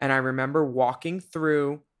 And I remember walking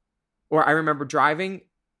through, or I remember driving,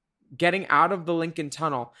 getting out of the Lincoln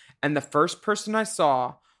Tunnel. And the first person I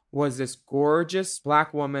saw was this gorgeous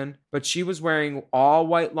black woman, but she was wearing all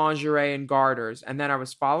white lingerie and garters. And then I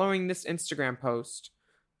was following this Instagram post,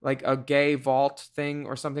 like a gay vault thing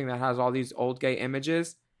or something that has all these old gay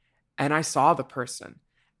images. And I saw the person.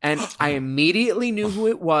 And I immediately knew who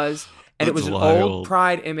it was. And it was an old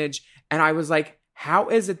Pride image. And I was like, how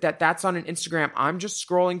is it that that's on an Instagram? I'm just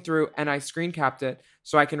scrolling through and I screen capped it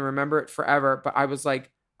so I can remember it forever. But I was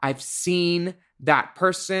like, I've seen that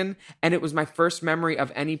person. And it was my first memory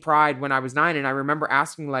of any Pride when I was 9. And I remember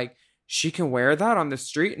asking like, she can wear that on the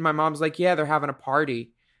street? And my mom's like, yeah, they're having a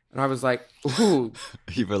party. And I was like, ooh.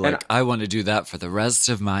 You were like, I want to do that for the rest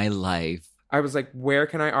of my life. I was like, where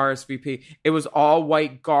can I RSVP? It was all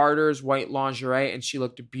white garters, white lingerie, and she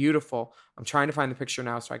looked beautiful. I'm trying to find the picture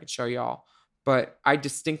now so I could show y'all. But I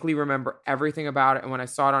distinctly remember everything about it. And when I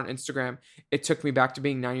saw it on Instagram, it took me back to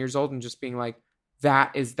being 9 years old and just being like,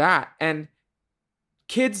 that is that. And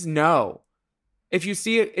kids know. If you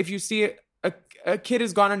see it, a kid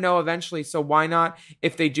is going to know eventually. So why not,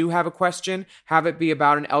 if they do have a question, have it be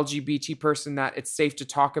about an LGBT person that it's safe to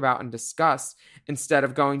talk about and discuss instead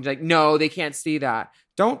of going like, no, they can't see that.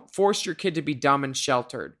 Don't force your kid to be dumb and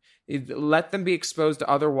sheltered. Let them be exposed to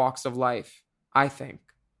other walks of life, I think.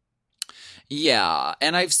 Yeah,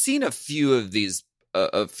 and I've seen a few of these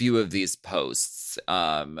posts.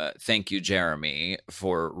 Thank you, Jeremy,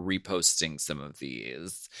 for reposting some of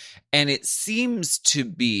these. And it seems to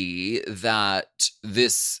be that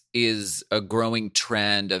this is a growing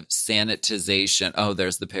trend of sanitization. Oh,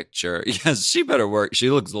 there's the picture. Yes, she better work. She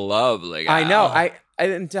looks lovely. I know.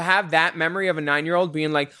 And to have that memory of a 9-year-old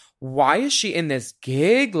being like, why is she in this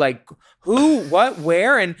gig? Like, who, what,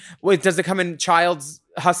 where? And wait, does it come in child's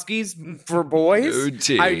huskies for boys?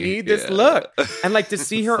 Booty. I need this look. And like to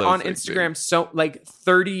see her So on sexy. Instagram so like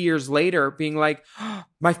 30 years later being like, oh,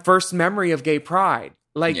 my first memory of gay pride.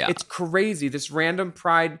 Like, It's crazy. This random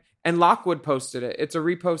Pride, and Lockwood posted it. It's a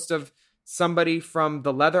repost of somebody from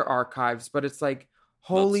the Leather Archives, but it's like,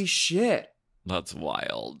 holy shit. That's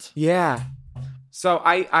wild. Yeah. So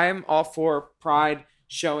I am all for Pride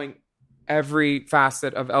showing every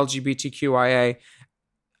facet of LGBTQIA.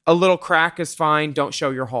 a little crack is fine. Don't show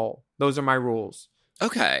your hole. Those are my rules.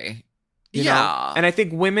 Okay. You know? And I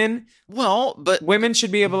think women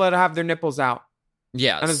should be able to have their nipples out.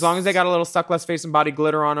 Yes. And as long as they got a little Suck Less Face and Body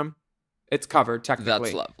glitter on them, it's covered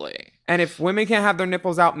technically. That's lovely. And if women can't have their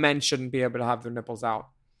nipples out, men shouldn't be able to have their nipples out.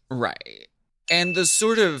 Right. And the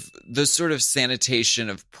sort of sanitation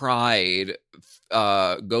of pride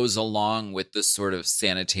goes along with the sort of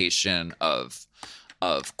sanitation of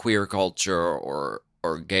queer culture or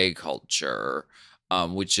gay culture,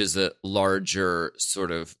 which is a larger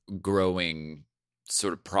sort of growing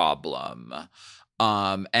sort of problem.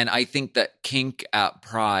 And I think that kink at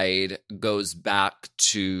Pride goes back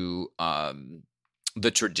to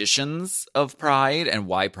the traditions of Pride and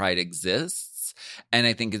why Pride exists. And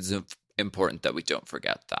I think it's important that we don't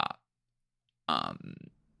forget that.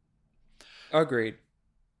 Agreed.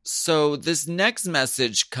 So this next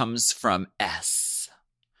message comes from S.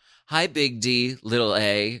 Hi, Big D, little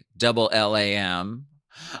A, double LAM.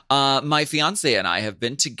 My fiance and I have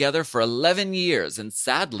been together for 11 years, and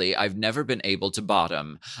sadly, I've never been able to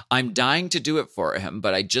bottom. I'm dying to do it for him,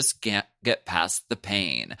 but I just can't get past the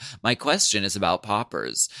pain. My question is about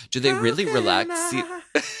poppers. Do they really relax you?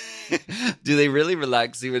 Do they really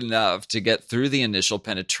relax you enough to get through the initial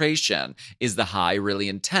penetration? Is the high really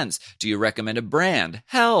intense? Do you recommend a brand?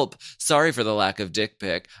 Help! Sorry for the lack of dick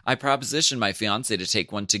pic. I propositioned my fiance to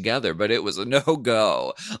take one together, but it was a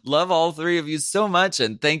no-go. Love all three of you so much,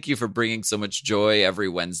 and thank you for bringing so much joy every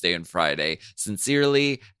Wednesday and Friday.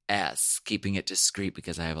 Sincerely, S. Keeping it discreet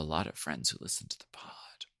because I have a lot of friends who listen to the pod.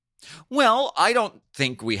 Well, I don't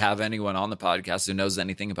think we have anyone on the podcast who knows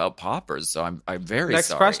anything about poppers, so I'm very Next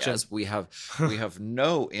sorry. question. Yes, we have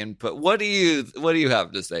no input. What do you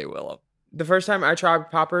have to say, Willow? The first time I tried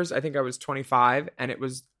poppers, I think I was 25, and it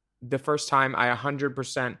was the first time I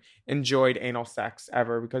 100% enjoyed anal sex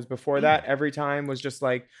ever, because before that, every time was just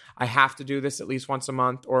like, I have to do this at least once a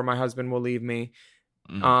month or my husband will leave me.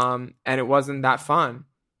 And it wasn't that fun.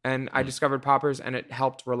 And I discovered poppers, and it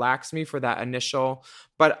helped relax me for that initial.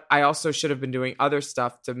 But I also should have been doing other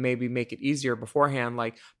stuff to maybe make it easier beforehand,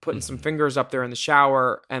 like putting some fingers up there in the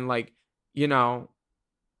shower and, like, you know,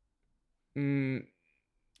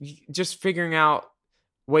 just figuring out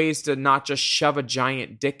ways to not just shove a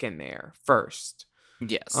giant dick in there first.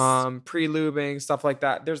 Yes. Pre-lubing, stuff like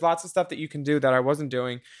that. There's lots of stuff that you can do that I wasn't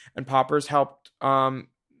doing, and poppers helped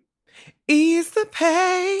ease the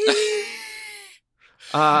pain.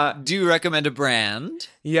 Do you recommend a brand?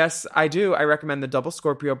 Yes, I do. I recommend the Double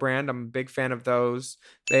Scorpio brand. I'm a big fan of those.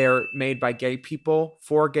 They are made by gay people,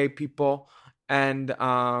 for gay people. And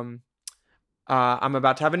I'm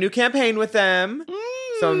about to have a new campaign with them.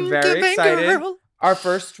 So I'm very excited. Girl. Our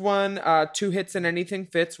first one, 2 Hits and Anything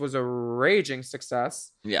Fits, was a raging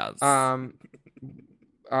success. Yes.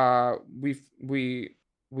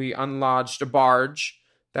 We unlodged a barge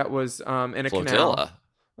that was in a Flotilla.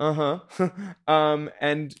 canal.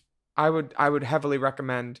 And I would heavily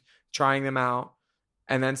recommend trying them out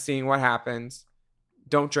and then seeing what happens.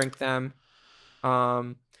 Don't drink them.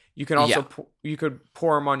 You can also you could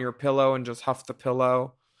pour them on your pillow and just huff the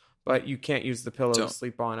pillow, but you can't use the pillow to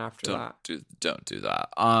sleep on after that. Don't do that.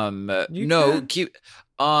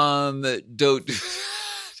 Don't.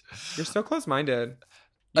 You're so close-minded.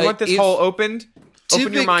 You want this hole opened?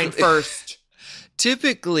 Open your mind first.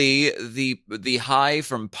 Typically, the high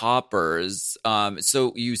from poppers,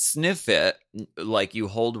 so you sniff it, like you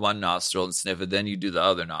hold one nostril and sniff it, then you do the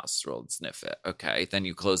other nostril and sniff it, okay? Then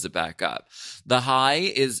you close it back up. The high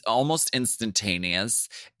is almost instantaneous.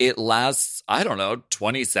 It lasts,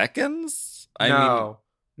 20 seconds? No,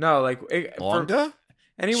 like... Longer?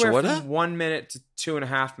 Anywhere from 1 minute to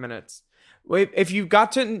 2.5 minutes. If you've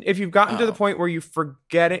gotten to the point where you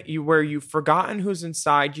forget it, where you've forgotten who's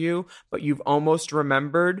inside you, but you've almost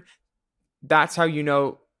remembered, that's how you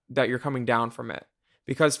know that you're coming down from it.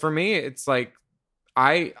 Because for me, it's like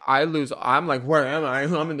I lose. I'm like, where am I?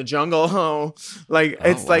 I'm in the jungle. Like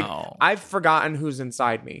I've forgotten who's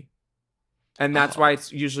inside me, and that's why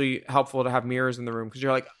it's usually helpful to have mirrors in the room, because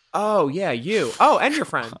you're like, oh yeah, you. Oh, and your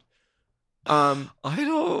friend.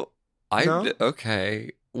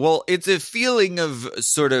 Okay. Well, it's a feeling of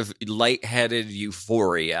sort of lightheaded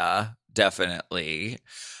euphoria, definitely.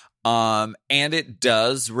 And it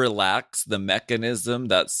does relax the mechanism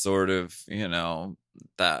that sort of,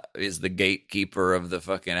 that is the gatekeeper of the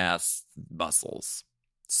fucking ass muscles.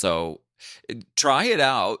 So try it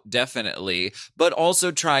out, definitely. But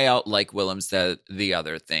also try out, like Willem said, the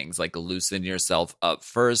other things, like loosen yourself up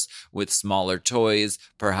first with smaller toys,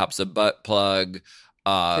 perhaps a butt plug.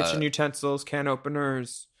 Kitchen utensils, can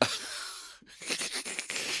openers,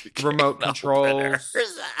 remote controls,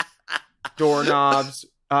 doorknobs,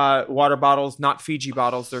 water bottles, not Fiji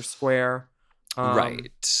bottles. They're square.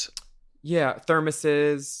 Right. Yeah,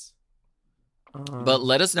 thermoses. But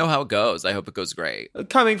let us know how it goes. I hope it goes great.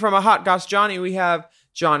 Coming from a hot goss Johnny, we have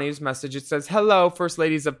Johnny's message. It says, hello, First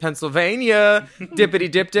Ladies of Pennsylvania, Dippity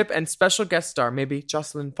Dip Dip, and special guest star, maybe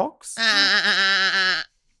Jocelyn Fox.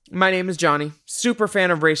 My name is Johnny, super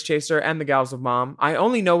fan of Race Chaser and the Gals of Mom. I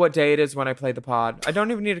only know what day it is when I play the pod. I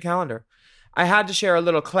don't even need a calendar. I had to share a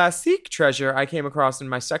little classique treasure I came across in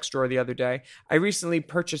my sex drawer the other day. I recently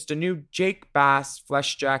purchased a new Jake Bass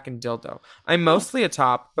Flesh Jack and dildo. I'm mostly a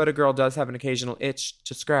top, but a girl does have an occasional itch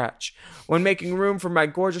to scratch. When making room for my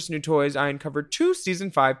gorgeous new toys, I uncovered 2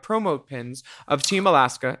 Season 5 promo pins of Team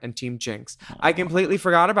Alaska and Team Jinx. I completely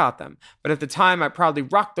forgot about them, but at the time, I proudly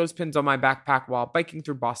rocked those pins on my backpack while biking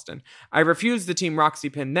through Boston. I refused the Team Roxy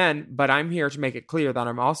pin then, but I'm here to make it clear that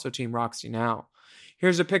I'm also Team Roxy now.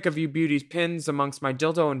 Here's a pic of you beauties pins amongst my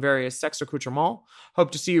dildo and various sex accoutrements. Hope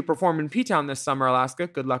to see you perform in P-Town this summer, Alaska.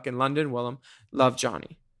 Good luck in London, Willem. Love,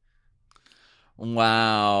 Johnny.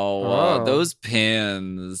 Wow. Those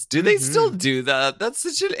pins. Do they still do that? That's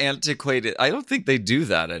such an antiquated... I don't think they do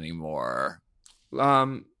that anymore.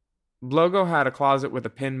 Logo had a closet with a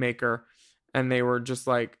pin maker, and they were just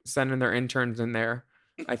like sending their interns in there,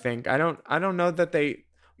 I think. I don't know that they...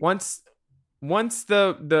 Once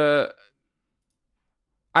the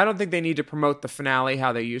I don't think they need to promote the finale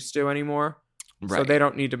how they used to anymore. Right. So they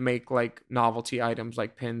don't need to make like novelty items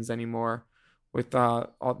like pins anymore with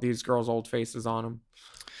all these girls' old faces on them.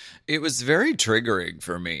 It was very triggering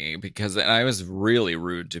for me because I was really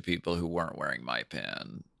rude to people who weren't wearing my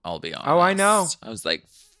pin. I'll be honest. Oh, I know. I was like,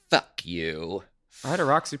 fuck you. I had a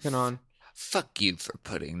Roxy pin on. Fuck you for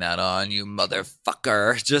putting that on, you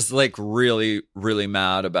motherfucker. Just like really, really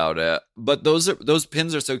mad about it. But those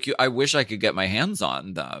pins are so cute. I wish I could get my hands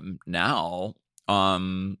on them now.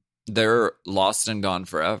 They're lost and gone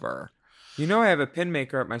forever. You know I have a pin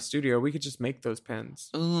maker at my studio. We could just make those pins.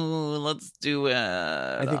 Ooh, let's do it.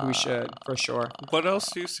 I think we should, for sure. What else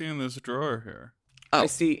do you see in this drawer here? I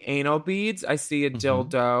see anal beads. I see a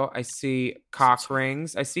dildo. I see cock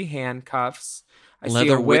rings. I see handcuffs. I see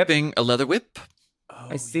a whip. A leather whip.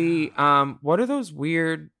 I see, what are those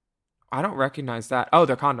weird, I don't recognize that. Oh,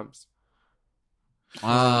 they're condoms.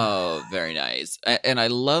 Oh, very nice. And I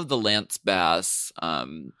love the Lance Bass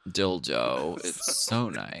dildo. It's so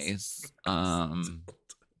nice. I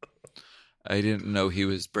didn't know he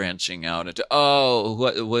was branching out into,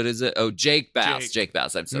 what is it? Oh, Jake Bass. Jake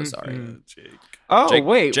Bass. I'm so sorry. Jake. Oh, Jake,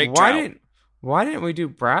 wait. Jake why didn't we do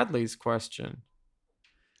Bradley's question?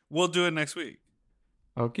 We'll do it next week.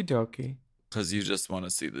 Okie dokie. Because you just want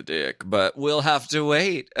to see the dick. But we'll have to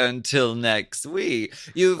wait until next week.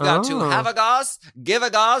 You've got to have a goss, give a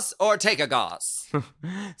goss, or take a goss.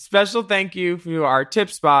 Special thank you to our tip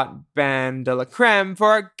spot, Ben de la Creme,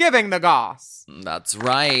 for giving the goss. That's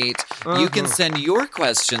right. You can send your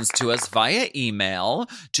questions to us via email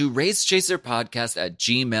to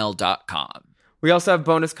racechaserpodcast@gmail.com. We also have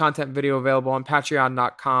bonus content video available on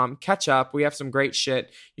patreon.com. Catch up. We have some great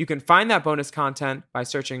shit. You can find that bonus content by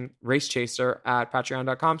searching Race Chaser at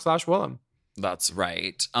patreon.com/Willem. That's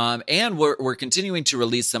right. And we're continuing to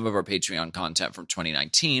release some of our Patreon content from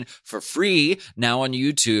 2019 for free now on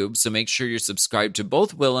YouTube. So make sure you're subscribed to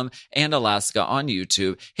both Willem and Alaska on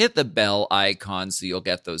YouTube. Hit the bell icon so you'll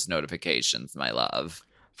get those notifications, my love.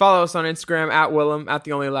 Follow us on Instagram at Willem, at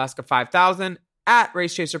the Only Alaska 5000, at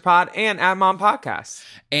Race Chaser Pod, and at Mom Podcast.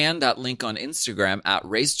 And that link on Instagram at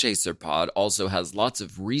Race Chaser Pod also has lots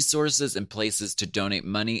of resources and places to donate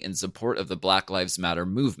money in support of the Black Lives Matter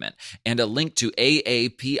movement, and a link to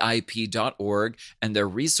aapip.org and their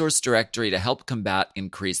resource directory to help combat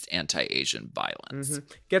increased anti-Asian violence.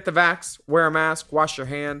 Get the vax, wear a mask, wash your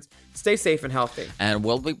hands, stay safe and healthy. And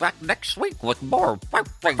we'll be back next week with more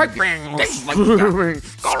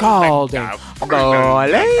scalding,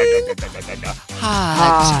 boiling,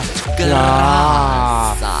 hot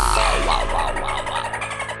goss.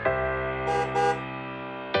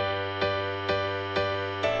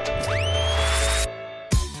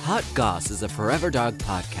 Hot Goss is a Forever Dog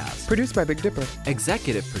podcast. Produced by Big Dipper.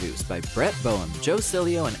 Executive produced by Brett Boehm, Joe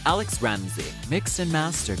Cilio, and Alex Ramsey. Mixed and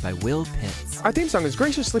mastered by Will Pitts. Our theme song is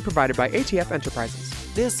graciously provided by ATF Enterprises.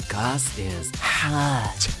 This goss is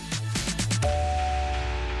hot.